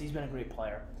 rebounds. He's been a great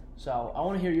player. So I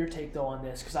want to hear your take, though, on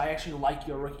this, because I actually like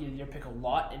your Rookie of the Year pick a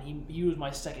lot, and he was my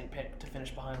 2nd pick to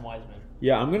finish behind Wiseman.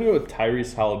 Yeah, I'm going to go with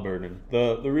Tyrese Halliburton.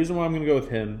 The reason why I'm going to go with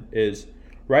him is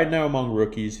right now among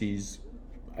rookies,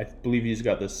 I believe he's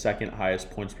got the 2nd highest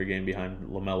points per game behind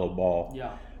LaMelo Ball.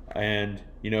 Yeah. And,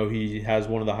 he has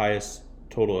one of the highest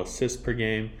total assists per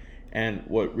game. And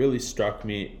what really struck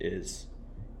me is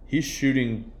he's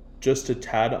shooting just a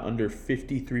tad under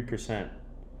 53%.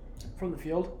 From the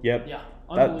field? Yep. Yeah.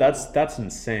 That's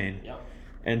insane. Yep.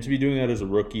 And to be doing that as a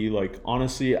rookie, like,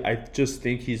 honestly, I just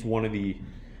think he's one of the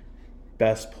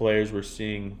best players we're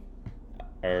seeing,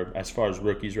 or as far as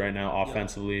rookies right now,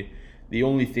 offensively. The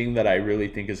only thing that I really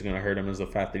think is going to hurt him is the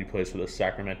fact that he plays for the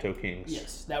Sacramento Kings.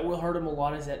 Yes, that will hurt him a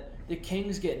lot. Is that the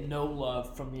Kings get no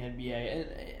love from the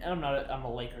NBA, and I'm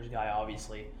a Lakers guy,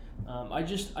 obviously. I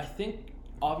think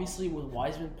obviously with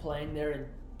Wiseman playing there in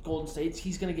Golden State,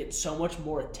 he's going to get so much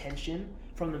more attention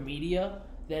from the media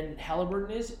than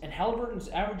Halliburton is, and Halliburton's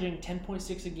averaging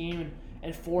 10.6 a game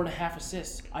and 4.5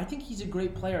 assists. I think he's a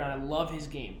great player, and I love his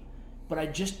game. But I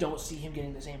just don't see him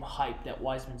getting the same hype that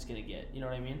Wiseman's going to get. You know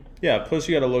what I mean? Yeah, plus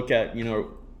you got to look at,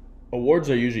 awards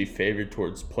are usually favored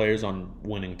towards players on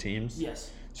winning teams.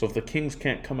 Yes. So if the Kings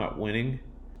can't come out winning,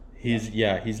 he's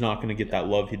not going to get that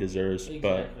love he deserves.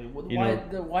 Exactly.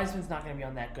 But, the Wiseman's not going to be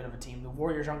on that good of a team. The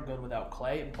Warriors aren't good without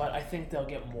Clay, but I think they'll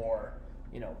get more,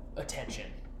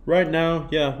 attention. Right now,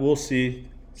 yeah, we'll see.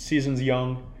 Season's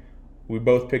young. We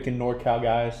both picking NorCal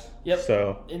guys. Yep.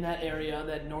 So in that area,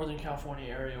 that Northern California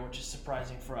area, which is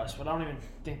surprising for us. But I don't even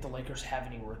think the Lakers have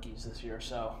any rookies this year.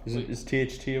 So is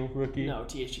THT a rookie? No,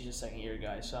 THT's a second-year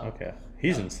guy. So okay,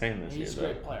 he's insane this year. He's a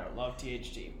great player. Love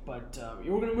THT. But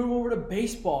we're going to move over to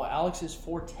baseball. Alex's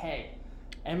forte.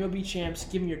 MLB champs.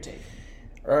 Give me your take.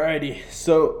 Alrighty.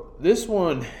 So this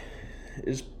one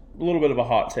is a little bit of a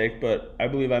hot take, but I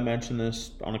believe I mentioned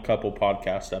this on a couple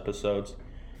podcast episodes.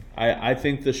 I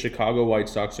think the Chicago White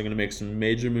Sox are going to make some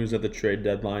major moves at the trade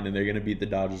deadline, and they're going to beat the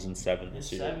Dodgers in 7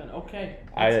 this year. 7, okay.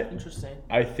 That's interesting.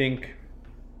 I think,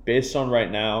 based on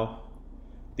right now,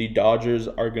 the Dodgers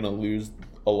are going to lose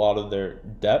a lot of their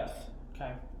depth.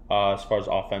 Okay. As far as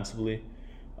offensively,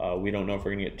 we don't know if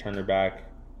we're going to get Turner back.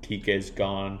 Kike's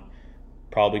gone.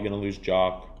 Probably going to lose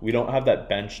Jock. We don't have that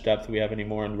bench depth we have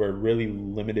anymore, and we're really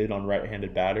limited on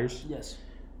right-handed batters. Yes.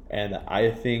 And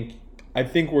I think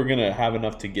we're going to have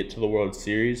enough to get to the World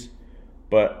Series,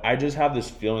 but I just have this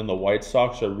feeling the White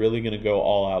Sox are really going to go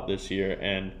all out this year,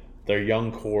 and their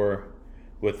young core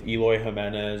with Eloy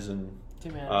Jimenez and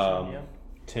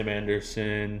Tim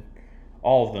Anderson,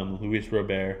 all of them, Luis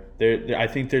Robert, I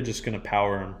think they're just going to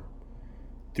power them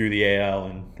through the AL,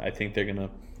 and I think they're going to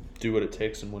do what it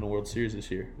takes and win a World Series this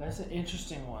year. That's an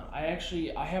interesting one. I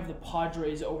have the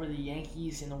Padres over the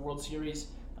Yankees in the World Series.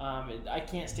 I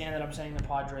can't stand that I'm saying the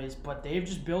Padres, but they've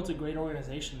just built a great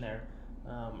organization there.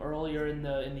 Earlier in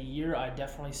the year, I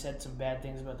definitely said some bad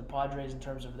things about the Padres in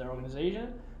terms of their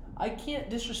organization. I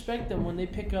can't disrespect them when they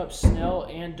pick up Snell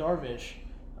and Darvish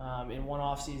in one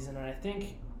offseason, and I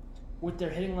think with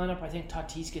their hitting lineup, I think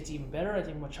Tatis gets even better. I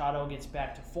think Machado gets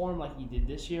back to form like he did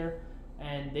this year,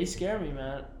 and they scare me,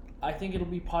 man. I think it'll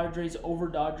be Padres over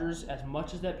Dodgers, as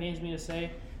much as that pains me to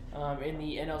say, in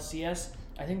the NLCS.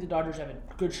 I think the Dodgers have a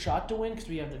good shot to win because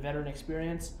we have the veteran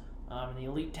experience and the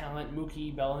elite talent,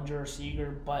 Mookie, Bellinger,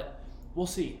 Seager, but we'll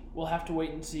see. We'll have to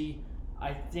wait and see.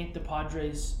 I think the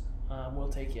Padres will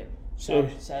take it. So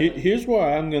here's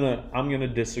where I'm gonna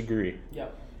disagree.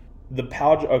 Yep.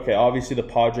 Obviously the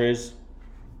Padres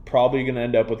probably gonna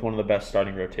end up with one of the best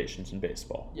starting rotations in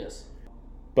baseball. Yes.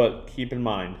 But keep in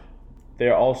mind,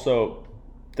 their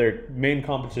main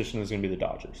competition is gonna be the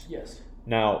Dodgers. Yes.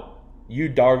 Now,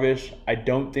 Darvish, I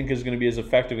don't think is going to be as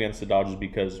effective against the Dodgers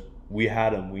because we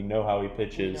had him. We know how he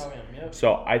pitches. We know him, yep.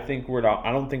 So I don't think we're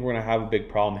going to have a big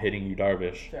problem hitting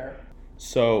Darvish. Fair.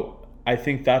 So I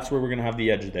think that's where we're going to have the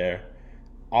edge there.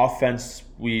 Offense,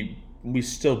 we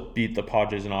still beat the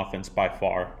Padres in offense by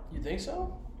far. You think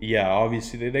so? Yeah,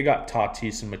 obviously they got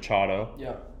Tatis and Machado.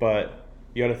 Yeah. But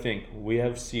you got to think, we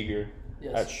have Seager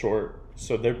at short,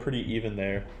 so they're pretty even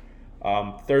there.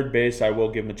 Third base, I will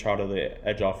give Machado the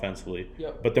edge offensively.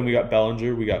 Yep. But then we got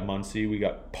Bellinger, we got Muncy, we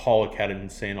got Pollock had an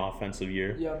insane offensive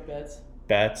year. Yeah,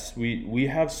 Betts. We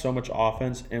have so much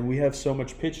offense and we have so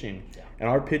much pitching. Yeah. And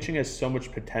our pitching has so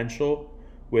much potential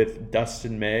with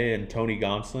Dustin May and Tony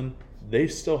Gonsolin. They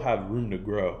still have room to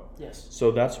grow. Yes.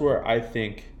 So that's where I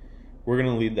think we're going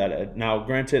to lead that edge. Now,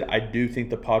 granted, I do think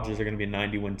the Padres are going to be a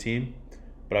 90-win team,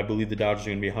 but I believe the Dodgers are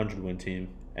going to be a 100-win team.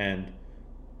 And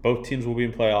both teams will be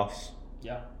in playoffs.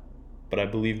 Yeah. But I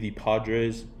believe the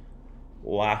Padres'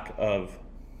 lack of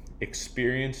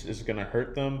experience is going to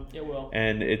hurt them. It will.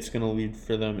 And it's going to lead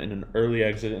for them in an early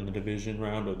exit in the division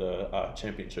round or the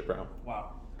championship round.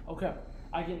 Wow. Okay.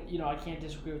 I can't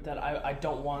disagree with that. I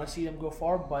don't want to see them go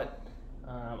far, but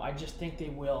I just think they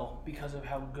will because of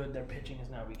how good their pitching has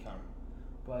now become.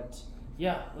 But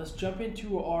yeah, let's jump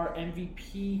into our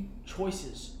MVP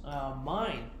choices.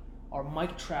 Mine are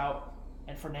Mike Trout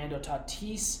and Fernando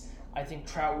Tatis. I think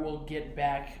Trout will get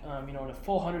back, in a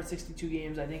full 162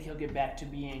 games. I think he'll get back to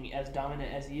being as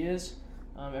dominant as he is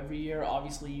every year.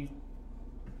 Obviously, you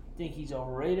think he's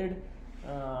overrated.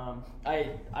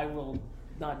 I will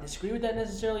not disagree with that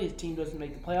necessarily. His team doesn't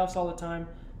make the playoffs all the time,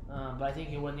 but I think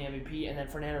he'll win the MVP. And then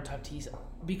Fernando Tatis,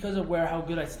 because of how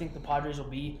good I think the Padres will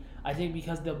be, I think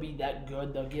because they'll be that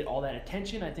good, they'll get all that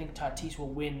attention. I think Tatis will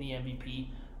win the MVP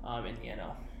in the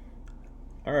NL.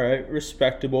 All right,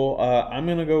 respectable. I'm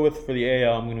going to go for the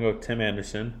AL, I'm going to go with Tim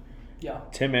Anderson. Yeah.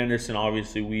 Tim Anderson,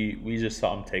 obviously, we just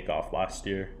saw him take off last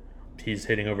year. He's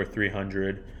hitting over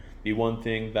 300. The one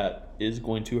thing that is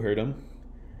going to hurt him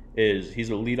is he's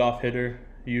a leadoff hitter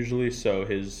usually, so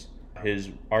his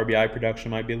RBI production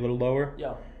might be a little lower.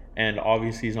 Yeah. And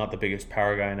obviously, he's not the biggest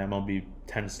power guy, and MLB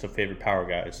tends to favor power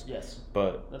guys. Yes.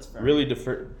 But that's fair. Really,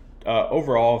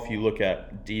 overall, if you look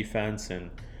at defense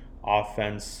and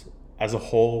offense as a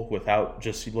whole without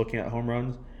just looking at home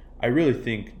runs, I really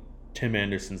think Tim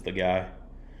Anderson's the guy.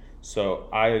 So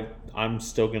I'm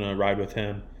still going to ride with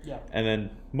him. Yeah. And then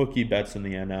Mookie Betts in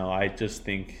the NL, I just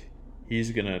think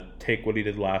he's going to take what he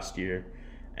did last year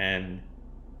and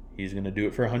he's going to do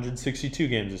it for 162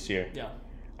 games this year. Yeah.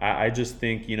 I just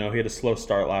think, he had a slow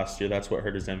start last year. That's what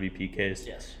hurt his MVP case.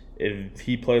 Yes. If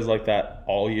he plays like that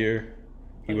all year,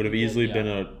 he would have easily yeah. been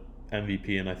a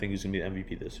MVP, and I think he's going to be the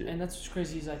MVP this year. And that's what's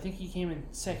crazy is I think he came in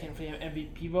second for the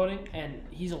MVP voting, and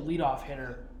he's a leadoff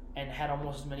hitter and had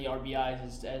almost as many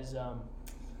RBIs as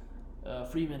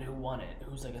Freeman, who won it,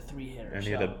 who's like a 3-hitter. And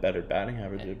he had a better batting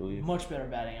average, I believe. Much better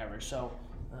batting average. So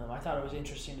I thought it was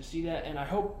interesting to see that, and I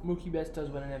hope Mookie Betts does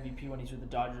win an MVP when he's with the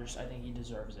Dodgers. I think he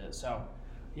deserves it. So,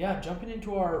 yeah, jumping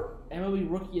into our MLB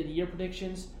Rookie of the Year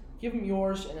predictions. Give him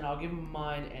yours, and then I'll give him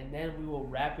mine, and then we will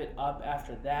wrap it up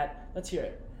after that. Let's hear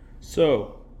it.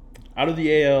 So, out of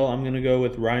the AL, I'm going to go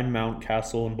with Ryan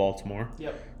Mountcastle in Baltimore.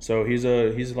 Yep. So he's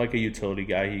like a utility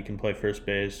guy. He can play first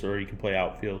base or he can play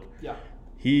outfield. Yeah.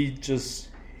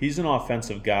 He's an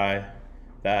offensive guy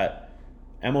that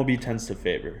MLB tends to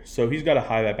favor. So he's got a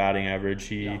high batting average.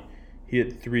 He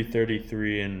hit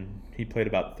 333 and he played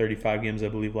about 35 games, I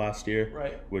believe, last year.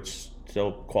 Right. Which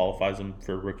still qualifies him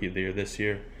for Rookie of the Year this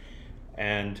year.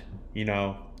 And,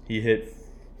 he hit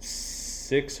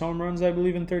 6 home runs, I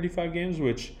believe, in 35 games,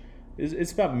 which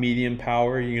it's about medium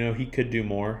power. He could do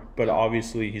more, but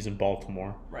obviously he's in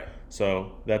Baltimore. Right.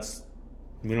 So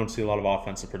we don't see a lot of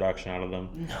offensive production out of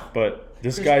them. No. But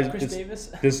Chris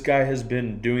Davis? This guy has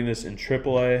been doing this in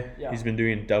AAA. Yeah. He's been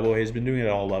doing it in AA. He's been doing it at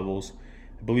all levels.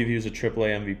 I believe he was a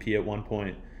AAA MVP at one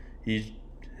point. The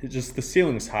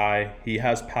ceiling's high. He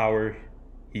has power.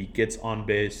 He gets on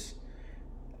base.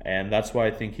 And that's why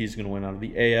I think he's going to win out of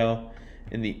the AL.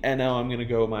 In the NL, I'm going to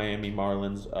go Miami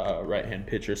Marlins right-hand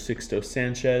pitcher Sixto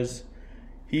Sanchez.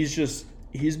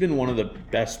 He's been one of the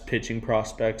best pitching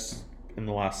prospects in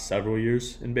the last several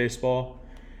years in baseball.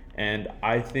 And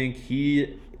I think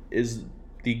he is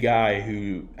the guy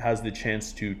who has the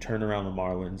chance to turn around the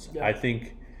Marlins. Yeah. I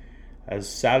think, as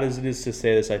sad as it is to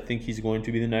say this, I think he's going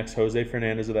to be the next Jose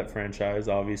Fernandez of that franchise.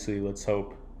 Obviously, let's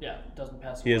hope doesn't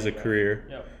pass away. he has a career.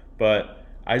 Yep. But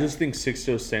I just think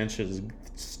Sixto Sanchez's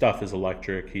stuff is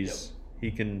electric.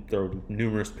 He can throw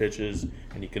numerous pitches,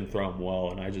 and he can throw them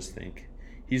well. And I just think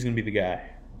he's going to be the guy.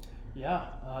 Yeah,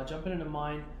 jumping into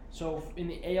mine. So in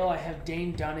the AL, I have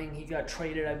Dane Dunning. He got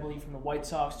traded, I believe, from the White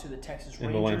Sox to the Texas Rangers.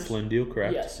 In the Lance Lynn deal,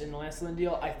 correct? Yes, in the Lance Lynn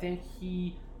deal. I think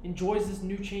he enjoys this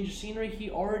new change of scenery. He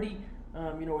already,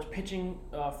 was pitching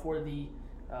for the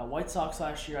White Sox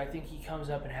last year. I think he comes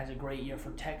up and has a great year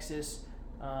for Texas.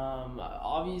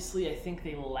 Obviously, I think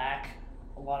they lack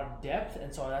a lot of depth,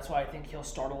 and so that's why I think he'll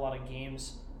start a lot of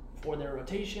games for their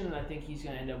rotation, and I think he's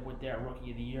going to end up with their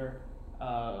Rookie of the Year.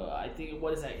 I think,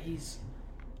 what is that? He's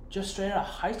just straight out of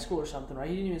high school or something, right?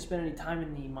 He didn't even spend any time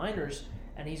in the minors,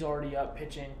 and he's already up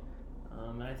pitching,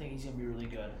 and I think he's going to be really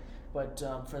good. But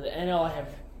for the NL, I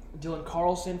have Dylan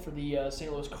Carlson for the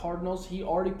St. Louis Cardinals. He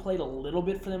already played a little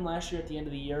bit for them last year at the end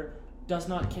of the year. Did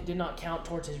not count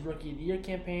towards his Rookie of the Year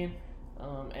campaign,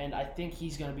 and I think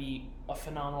he's going to be a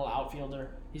phenomenal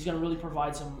outfielder. He's going to really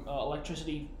provide some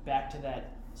electricity back to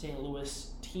that St.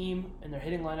 Louis team and their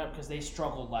hitting lineup because they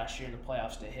struggled last year in the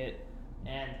playoffs to hit,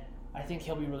 and I think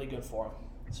he'll be really good for them.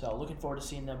 So looking forward to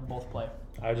seeing them both play.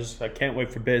 I can't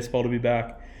wait for baseball to be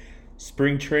back.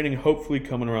 Spring training hopefully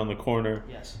coming around the corner.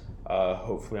 Yes.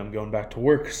 Hopefully I'm going back to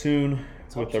work soon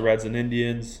with the Reds and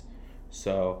Indians.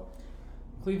 So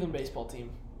Cleveland baseball team.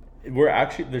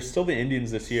 There's still the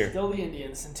Indians this year. Still the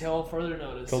Indians until further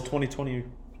notice. Until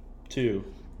 2022.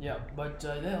 Yeah, but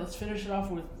let's finish it off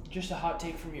with just a hot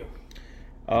take from you.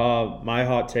 My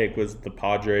hot take was the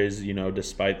Padres,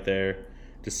 despite their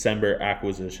December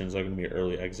acquisitions, are going to be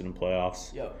early exit in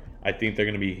playoffs. Yep. I think they're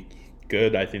going to be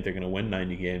good. I think they're going to win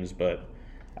 90 games, but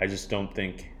I just don't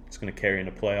think it's going to carry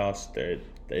into playoffs.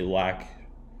 They lack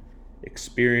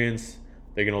experience.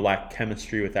 they're going to lack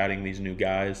chemistry with adding these new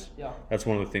guys. Yeah. That's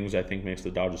one of the things I think makes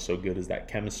the Dodgers so good is that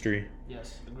chemistry.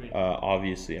 Yes, agreed.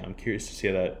 Obviously, I'm curious to see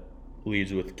how that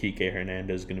leads with Kike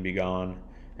Hernandez going to be gone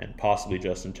and possibly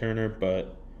Justin Turner,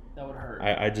 but that would hurt.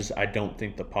 I don't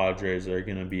think the Padres are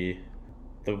going to be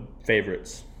the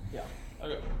favorites. Yeah.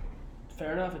 Okay.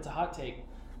 Fair enough. It's a hot take.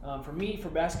 For me, for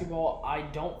basketball, I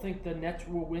don't think the Nets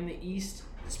will win the East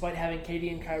despite having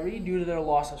KD and Kyrie due to their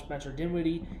loss of Spencer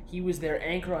Dinwiddie. He was their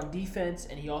anchor on defense,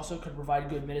 and he also could provide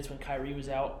good minutes when Kyrie was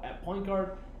out at point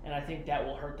guard, and I think that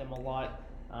will hurt them a lot.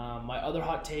 My other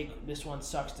hot take, this one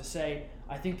sucks to say,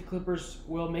 I think the Clippers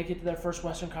will make it to their first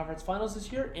Western Conference Finals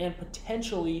this year and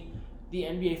potentially the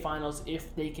NBA Finals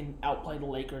if they can outplay the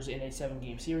Lakers in a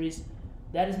 7-game series.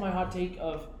 That is my hot take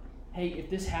of, hey, if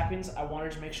this happens, I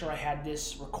wanted to make sure I had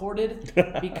this recorded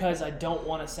because I don't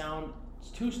want to sound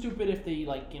too stupid if they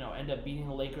end up beating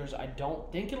the Lakers. I don't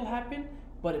think it'll happen,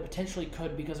 but it potentially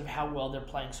could because of how well they're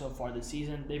playing so far this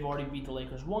season. They've already beat the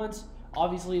Lakers once.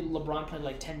 Obviously, LeBron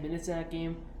played 10 minutes in that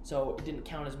game, so it didn't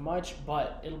count as much,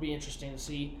 but it'll be interesting to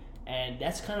see. And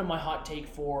that's kind of my hot take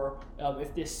for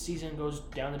if this season goes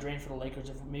down the drain for the Lakers,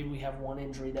 if maybe we have one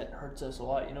injury that hurts us a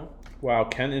lot, Wow,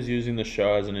 Ken is using the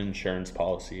show as an insurance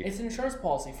policy. It's an insurance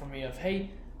policy for me of, hey,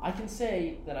 I can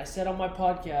say that I said on my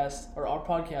podcast, or our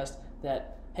podcast,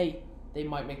 that, hey, they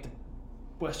might make the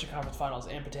Western Conference Finals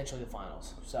and potentially the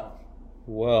Finals. So,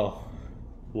 well,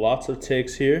 lots of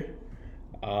takes here.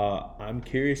 I'm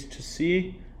curious to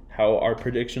see how our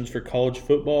predictions for college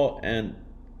football and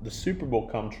the Super Bowl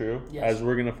come true, as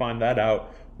we're going to find that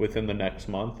out within the next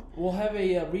month. We'll have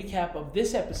a recap of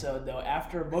this episode, though,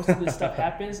 after most of this stuff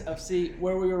happens, of see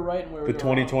where we were right and where we were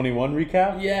wrong. The 2021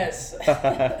 recap? Yes.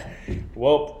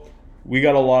 Well, we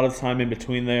got a lot of time in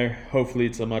between there. Hopefully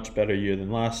it's a much better year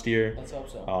than last year. Let's hope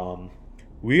so.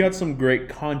 We got some great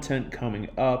content coming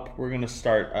up. We're going to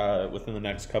start within the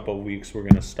next couple of weeks. We're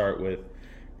going to start with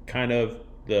kind of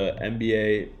the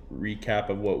NBA recap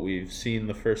of what we've seen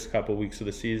the first couple of weeks of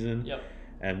the season. Yep.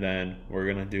 And then we're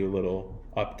going to do a little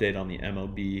update on the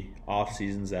MLB off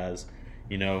seasons as,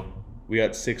 we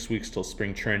got 6 weeks till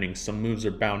spring training. Some moves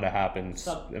are bound to happen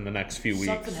in the next few weeks.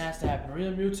 Something has to happen.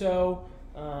 Real Muto,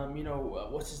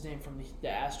 what's his name from the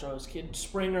Astros kid,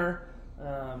 Springer.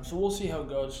 So we'll see how it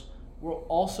goes. We're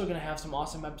also going to have some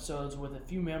awesome episodes with a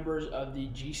few members of the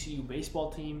GCU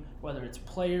baseball team, whether it's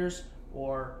players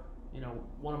or,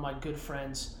 one of my good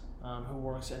friends who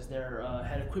works as their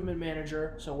head equipment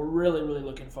manager. So we're really, really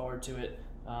looking forward to it,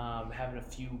 having a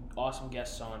few awesome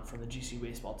guests on from the GCU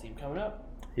baseball team coming up.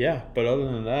 Yeah, but other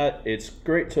than that, it's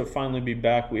great to finally be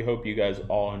back. We hope you guys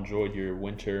all enjoyed your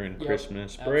winter and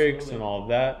Christmas breaks and all of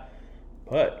that.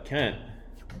 But, Kent,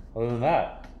 other than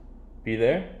that, be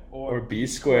there or be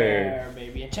square,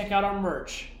 baby. And check out our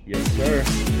merch. Yes,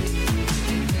 sir.